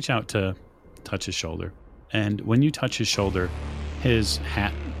 You reach out to touch his shoulder, and when you touch his shoulder, his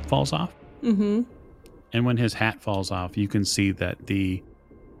hat falls off. And when his hat falls off, you can see that the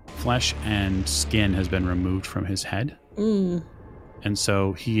flesh and skin has been removed from his head. And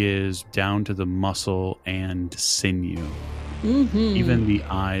so he is down to the muscle and sinew. Even the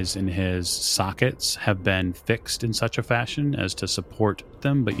eyes in his sockets have been fixed in such a fashion as to support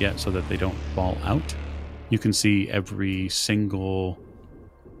them, but yet so that they don't fall out. You can see every single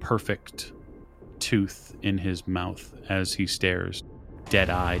perfect tooth in his mouth as he stares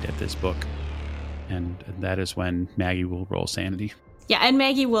dead-eyed at this book. And that is when Maggie will roll sanity. Yeah, and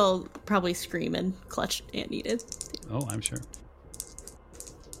Maggie will probably scream and clutch Aunt Edith. Oh, I'm sure.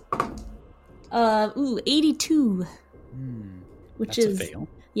 82. Which That's is a fail.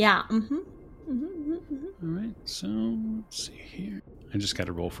 Yeah. All right, so let's see here. I just got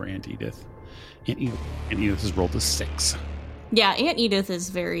to roll for Aunt Edith. Aunt Edith has rolled a 6. Yeah, Aunt Edith is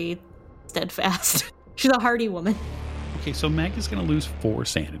very steadfast. She's a hardy woman. Okay, so Maggie's going to lose 4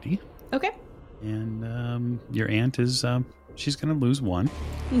 sanity. Okay. And your aunt is, she's going to lose 1.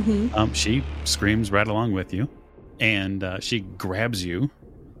 She screams right along with you. And she grabs you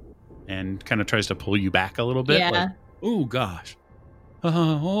and kind of tries to pull you back a little bit. Yeah. Like, oh, gosh.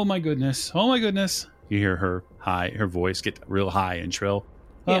 Oh, my goodness. Oh, my goodness. You hear her voice get real high and shrill.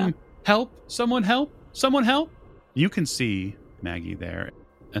 Help. Someone help. Someone help. You can see Maggie there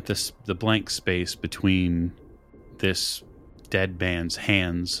at the blank space between this dead man's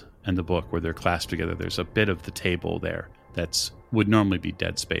hands and the book where they're clasped together. There's a bit of the table there would normally be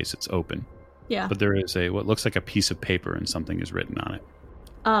dead space. It's open. Yeah. But there is what looks like a piece of paper and something is written on it.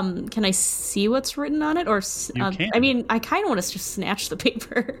 Can I see what's written on it? Or you can. I mean, I kind of want to just snatch the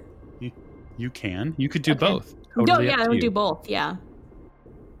paper. You can. You could do Okay. both. No, Totally yeah, up I to would you. do both, yeah.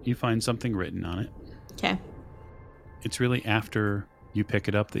 You find something written on it. Okay. It's really after you pick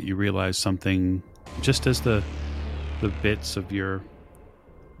it up that you realize something, just as the bits of your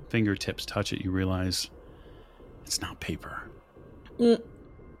fingertips touch it, you realize it's not paper.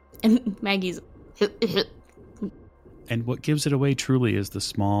 And Maggie's... And what gives it away truly is the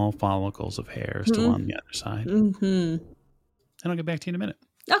small follicles of hair still on the other side. Mm-hmm. And I'll get back to you in a minute.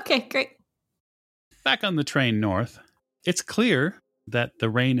 Okay, great. Back on the train north, it's clear that the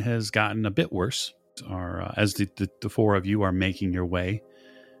rain has gotten a bit worse. As the four of you are making your way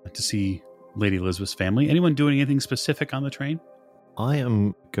to see Lady Elisabeth's family. Anyone doing anything specific on the train? I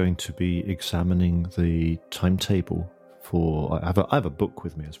am going to be examining the timetable for... I have a book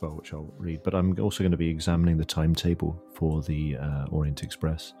with me as well, which I'll read, but I'm also going to be examining the timetable for the Orient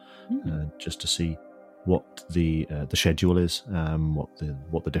Express, just to see what the schedule is,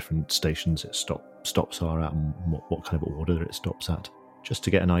 what the different stations it stops are at, and what kind of order it stops at, just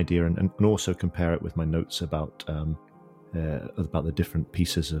to get an idea, and also compare it with my notes about the different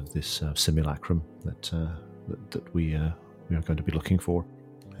pieces of this simulacrum that we are going to be looking for.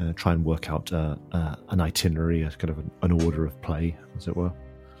 Try and work out an itinerary, a kind of an order of play, as it were.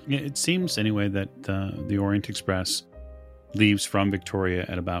 Yeah, it seems anyway that the Orient Express leaves from Victoria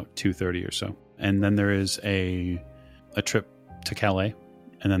at about 2:30 or so, and then there is a trip to Calais,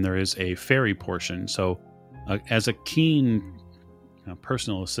 and then there is a ferry portion. So, as a keen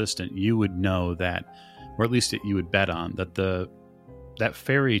personal assistant, you would know that, or at least you would bet on that that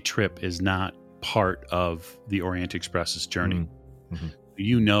ferry trip is not part of the Orient Express's journey. Mm-hmm.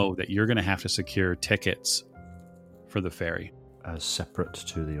 You know that you're going to have to secure tickets for the ferry as separate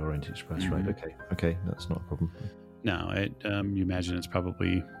to the Orient Express, right? Okay, that's not a problem. No, you imagine it's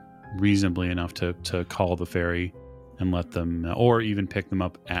probably reasonably enough to call the ferry and let them, or even pick them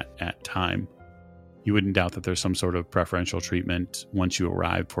up at time. You wouldn't doubt that there's some sort of preferential treatment once you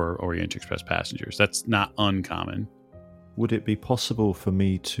arrive for Orient Express passengers. That's not uncommon. Would it be possible for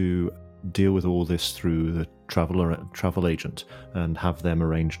me to deal with all this through the travel agent and have them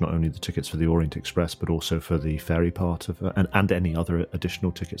arrange not only the tickets for the Orient Express but also for the ferry part of and any other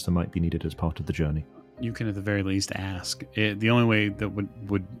additional tickets that might be needed as part of the journey? You can at the very least ask. The only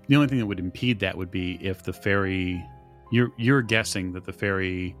thing that would impede that would be if the ferry. You're guessing that the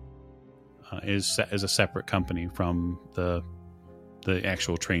ferry is a separate company from the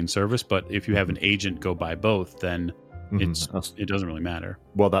actual train service, but if you have an agent go by both, then it doesn't really matter.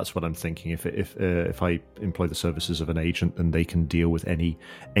 Well, that's what I'm thinking. If I employ the services of an agent, then they can deal with any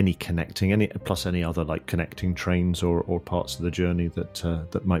connecting, plus any other like connecting trains or parts of the journey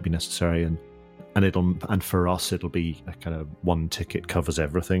that might be necessary, and for us it'll be a kind of one ticket covers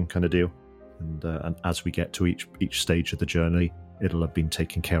everything kind of deal, and as we get to each stage of the journey, it'll have been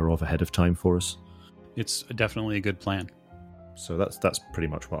taken care of ahead of time for us. It's definitely a good plan. So that's pretty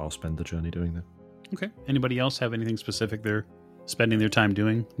much what I'll spend the journey doing then. Okay. Anybody else have anything specific they're spending their time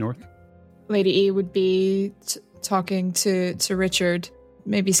doing north? Lady E would be talking to Richard,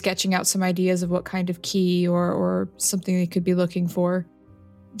 maybe sketching out some ideas of what kind of key or something they could be looking for,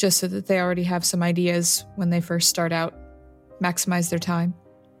 just so that they already have some ideas when they first start out, maximize their time.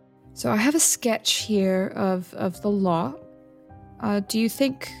 So I have a sketch here of the lock. Do you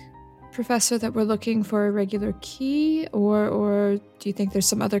think, Professor, that we're looking for a regular key, or do you think there's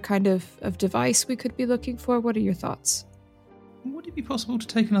some other kind of device we could be looking for? What are your thoughts? Would it be possible to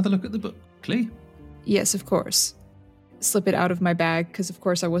take another look at the book, Clee? Yes, of course. Slip it out of my bag, because of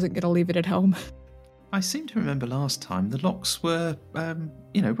course I wasn't going to leave it at home. I seem to remember last time the locks were,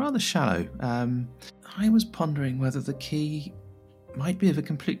 rather shallow. I was pondering whether the key might be of a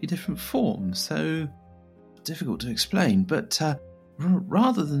completely different form, so difficult to explain, but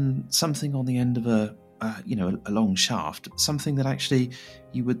rather than something on the end of a long shaft, something that actually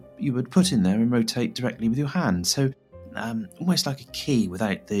you would put in there and rotate directly with your hand. So almost like a key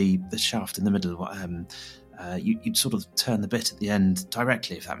without the shaft in the middle. You'd sort of turn the bit at the end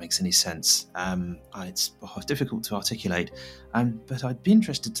directly, if that makes any sense. It's difficult to articulate, but I'd be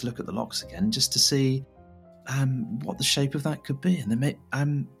interested to look at the locks again just to see what the shape of that could be, and then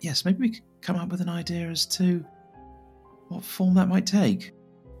maybe we could come up with an idea as to what form that might take.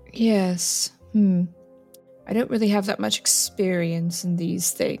 Yes. I don't really have that much experience in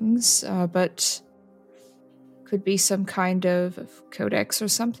these things, but could be some kind of codex or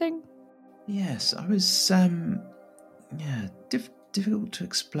something. Yes, I was, difficult to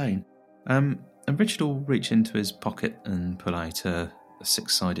explain. And Richard will reach into his pocket and pull out a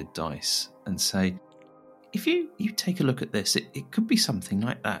 6-sided dice and say, if you take a look at this, it could be something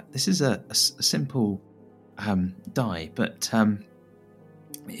like that. This is a simple die, but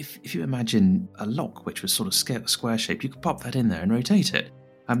if you imagine a lock which was sort of square shaped, you could pop that in there and rotate it.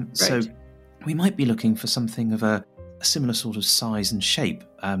 So we might be looking for something of a similar sort of size and shape,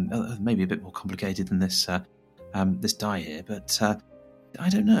 maybe a bit more complicated than this this die here, but I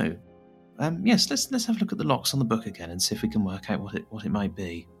don't know. Yes, let's have a look at the locks on the book again and see if we can work out what it might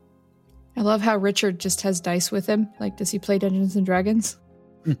be. I love how Richard just has dice with him. Like, does he play Dungeons and Dragons?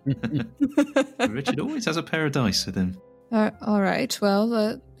 Richard always has a pair of dice with him. All right.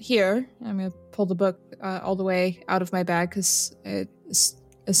 Well, here, I'm going to pull the book all the way out of my bag because I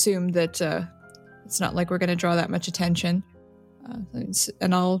assume that it's not like we're going to draw that much attention.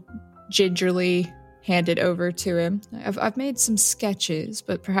 And I'll gingerly hand it over to him. I've made some sketches,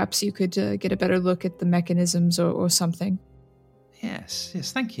 but perhaps you could get a better look at the mechanisms or something. Yes,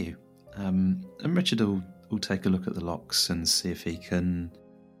 thank you. And Richard will take a look at the locks and see if he can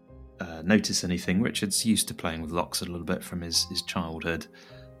notice anything. Richard's used to playing with locks a little bit from his childhood,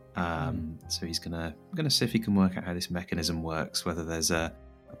 so he's gonna see if he can work out how this mechanism works. Whether there's a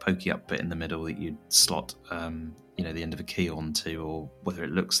pokey up bit in the middle that you'd slot, the end of a key onto, or whether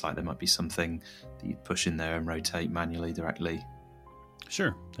it looks like there might be something that you'd push in there and rotate manually directly.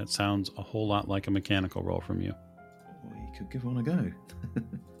 Sure, that sounds a whole lot like a mechanical roll from you. Well, you could give one a go.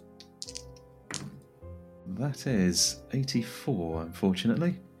 That is 84,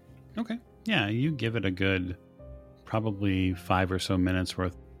 unfortunately. Okay. Yeah, you give it a good probably 5 or so minutes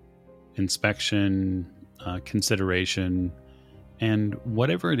worth inspection, consideration, and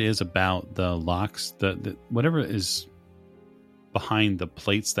whatever it is about the locks, whatever is behind the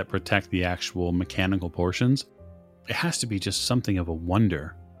plates that protect the actual mechanical portions, it has to be just something of a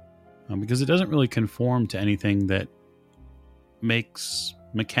wonder, because it doesn't really conform to anything that makes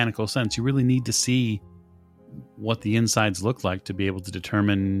mechanical sense. You really need to see what the insides look like to be able to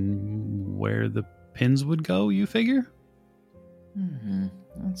determine where the pins would go, you figure?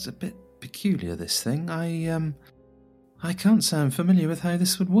 That's a bit peculiar, this thing. I can't say I'm familiar with how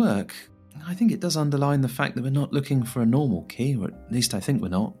this would work. I think it does underline the fact that we're not looking for a normal key, or at least I think we're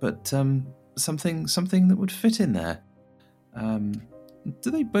not, but something that would fit in there.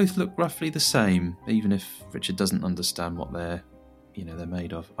 Do they both look roughly the same, even if Richard doesn't understand what they're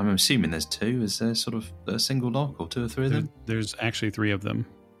made of? I'm assuming there's two. Is there sort of a single lock or two or three of them? There's actually 3 of them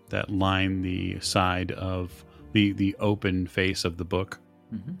that line the side of the open face of the book.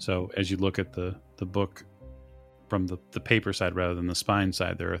 Mm-hmm. So as you look at the book from the paper side rather than the spine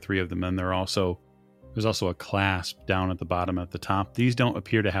side, there are 3 of them. And there's also a clasp down at the bottom at the top. These don't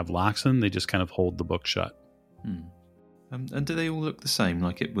appear to have locks in them. They just kind of hold the book shut. And do they all look the same?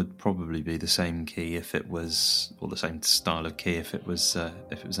 Like it would probably be the same key if it was, or the same style of key if it was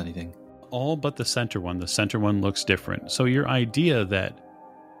anything. All but the center one. The center one looks different. So your idea that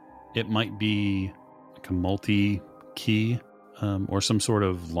it might be like a multi-key or some sort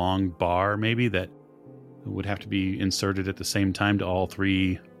of long bar maybe that would have to be inserted at the same time to all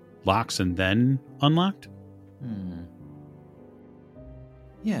 3 locks and then unlocked?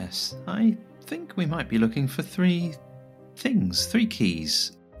 Yes, I think we might be looking for 3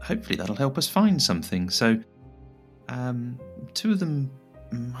 keys. Hopefully that'll help us find something. So 2 of them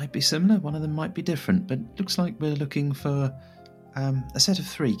might be similar, 1 of them might be different, but it looks like we're looking for a set of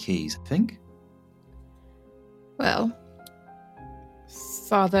 3 keys, I think. Well,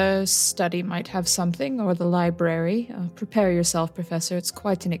 Father's study might have something, or the library. Prepare yourself, Professor. It's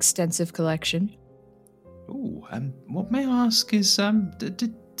quite an extensive collection. Oh, what may I ask is,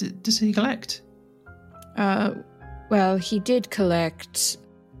 does he collect? Well, he did collect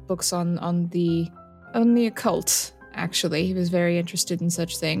books on the occult, actually. He was very interested in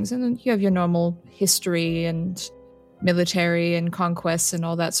such things. And then you have your normal history and military and conquests and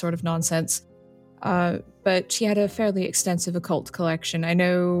all that sort of nonsense. But he had a fairly extensive occult collection. I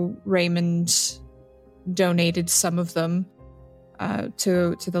know Raymond donated some of them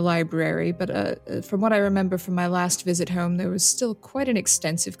to the library, but from what I remember from my last visit home, there was still quite an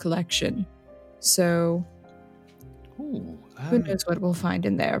extensive collection. So who knows what we'll find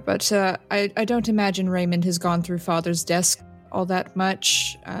in there. But I don't imagine Raymond has gone through Father's desk all that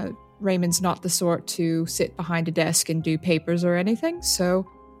much. Raymond's not the sort to sit behind a desk and do papers or anything, so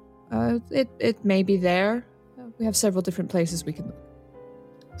it may be there. We have several different places we can look.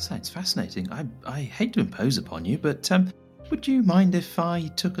 Sounds fascinating. I hate to impose upon you, but would you mind if I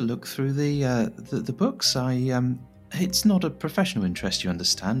took a look through the books? It's not a professional interest, you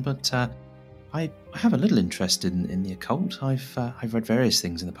understand, but I have a little interest in the occult. I've read various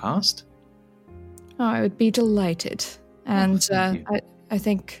things in the past. Oh, I would be delighted. And I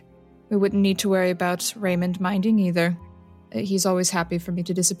think we wouldn't need to worry about Raymond minding either. He's always happy for me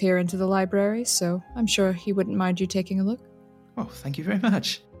to disappear into the library, so I'm sure he wouldn't mind you taking a look. Oh, thank you very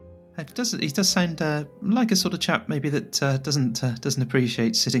much. He does sound like a sort of chap maybe that doesn't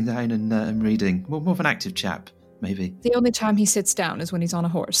appreciate sitting down and reading. More of an active chap, maybe. The only time he sits down is when he's on a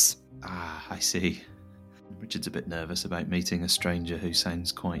horse. Ah, I see. Richard's a bit nervous about meeting a stranger who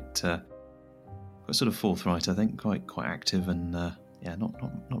sounds quite sort of forthright, I think, quite active, and not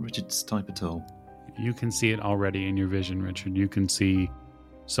Richard's type at all. You can see it already in your vision, Richard. You can see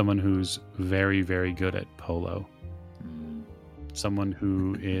someone who's very, very good at polo. Someone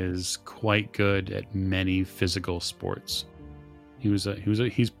who is quite good at many physical sports.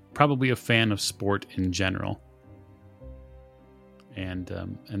 He's probably a fan of sport in general. And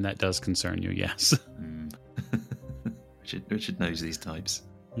that does concern you, yes. Richard knows these types.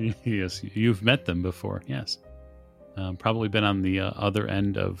 Yes, you've met them before, yes. Probably been on the other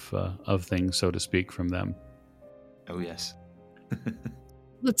end of things, so to speak, from them. Oh, yes.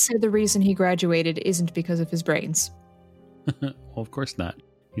 Let's say the reason he graduated isn't because of his brains. Well, of course not.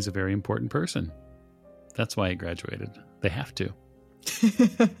 He's a very important person. That's why he graduated. They have to. So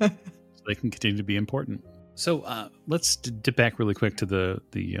they can continue to be important. So let's dip back really quick to the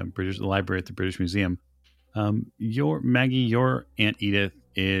library at the British Museum. Maggie, your Aunt Edith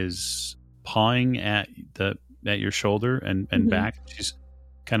is pawing at your shoulder and back. She's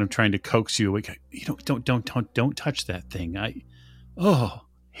kind of trying to coax you away. Don't touch that thing.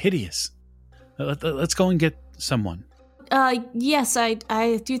 Hideous. Let's go and get someone. Yes, I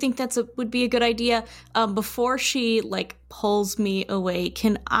do think would be a good idea. Before she pulls me away,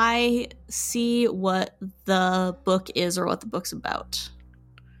 can I see what the book is or what the book's about?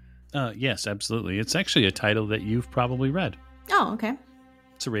 Yes, absolutely. It's actually a title that you've probably read. Oh, okay.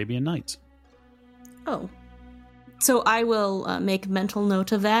 It's Arabian Nights. Oh. So I will make mental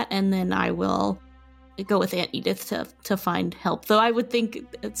note of that, and then I will go with Aunt Edith to find help. Though I would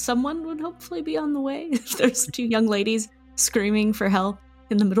think that someone would hopefully be on the way. If there's two young ladies screaming for help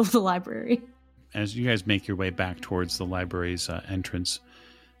in the middle of the library. As you guys make your way back towards the library's entrance,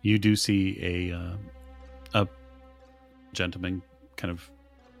 you do see a gentleman kind of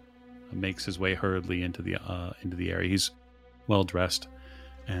makes his way hurriedly into the area. He's well dressed,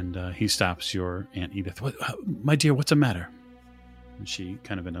 and he stops your Aunt Edith. My dear, what's the matter? And she,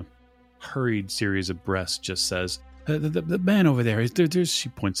 kind of in a hurried series of breaths, just says, "The man over there. There's." She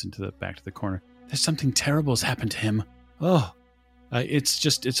points back to the corner. There's something terrible has happened to him. Oh,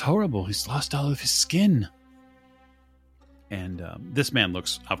 it's horrible. He's lost all of his skin. And this man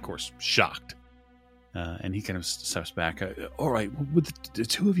looks, of course, shocked. And he kind of steps back. All right, would the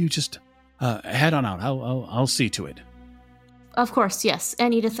two of you just head on out? I'll see to it. Of course, yes.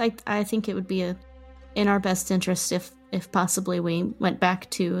 And Edith, I think it would be in our best interest if possibly we went back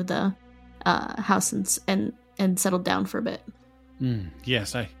to the house and settled down for a bit.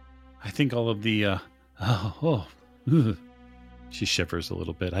 Yes, I think all of the she shivers a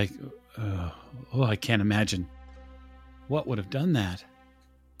little bit. I can't imagine what would have done that.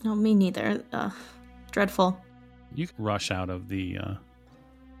 No, me neither. Dreadful. You can rush out of the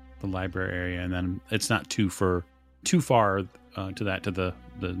library area, and then it's not too far to the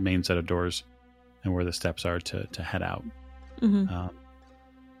main set of doors and where the steps are to head out. Mm-hmm.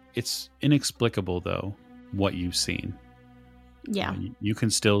 It's inexplicable, though, what you've seen. Yeah. You can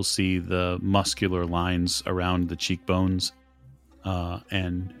still see the muscular lines around the cheekbones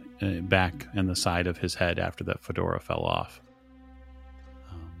and back and the side of his head after that fedora fell off.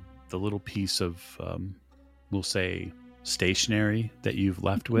 The little piece of, we'll say, stationery that you've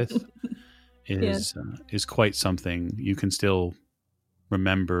left with is quite something. You can still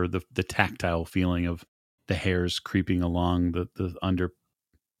remember the tactile feeling of the hairs creeping along the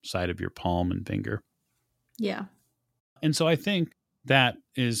underside of your palm and finger. Yeah. And so I think that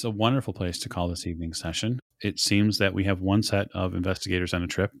is a wonderful place to call this evening session. It seems that we have one set of investigators on a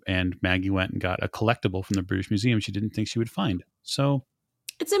trip, and Maggie went and got a collectible from the British Museum she didn't think she would find. So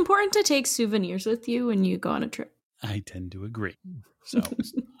it's important to take souvenirs with you when you go on a trip. I tend to agree. So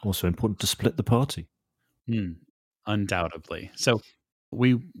also important to split the party. Undoubtedly. So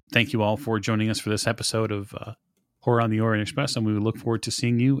we thank you all for joining us for this episode of Horror on the Orient Express, and we look forward to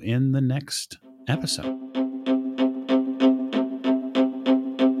seeing you in the next episode.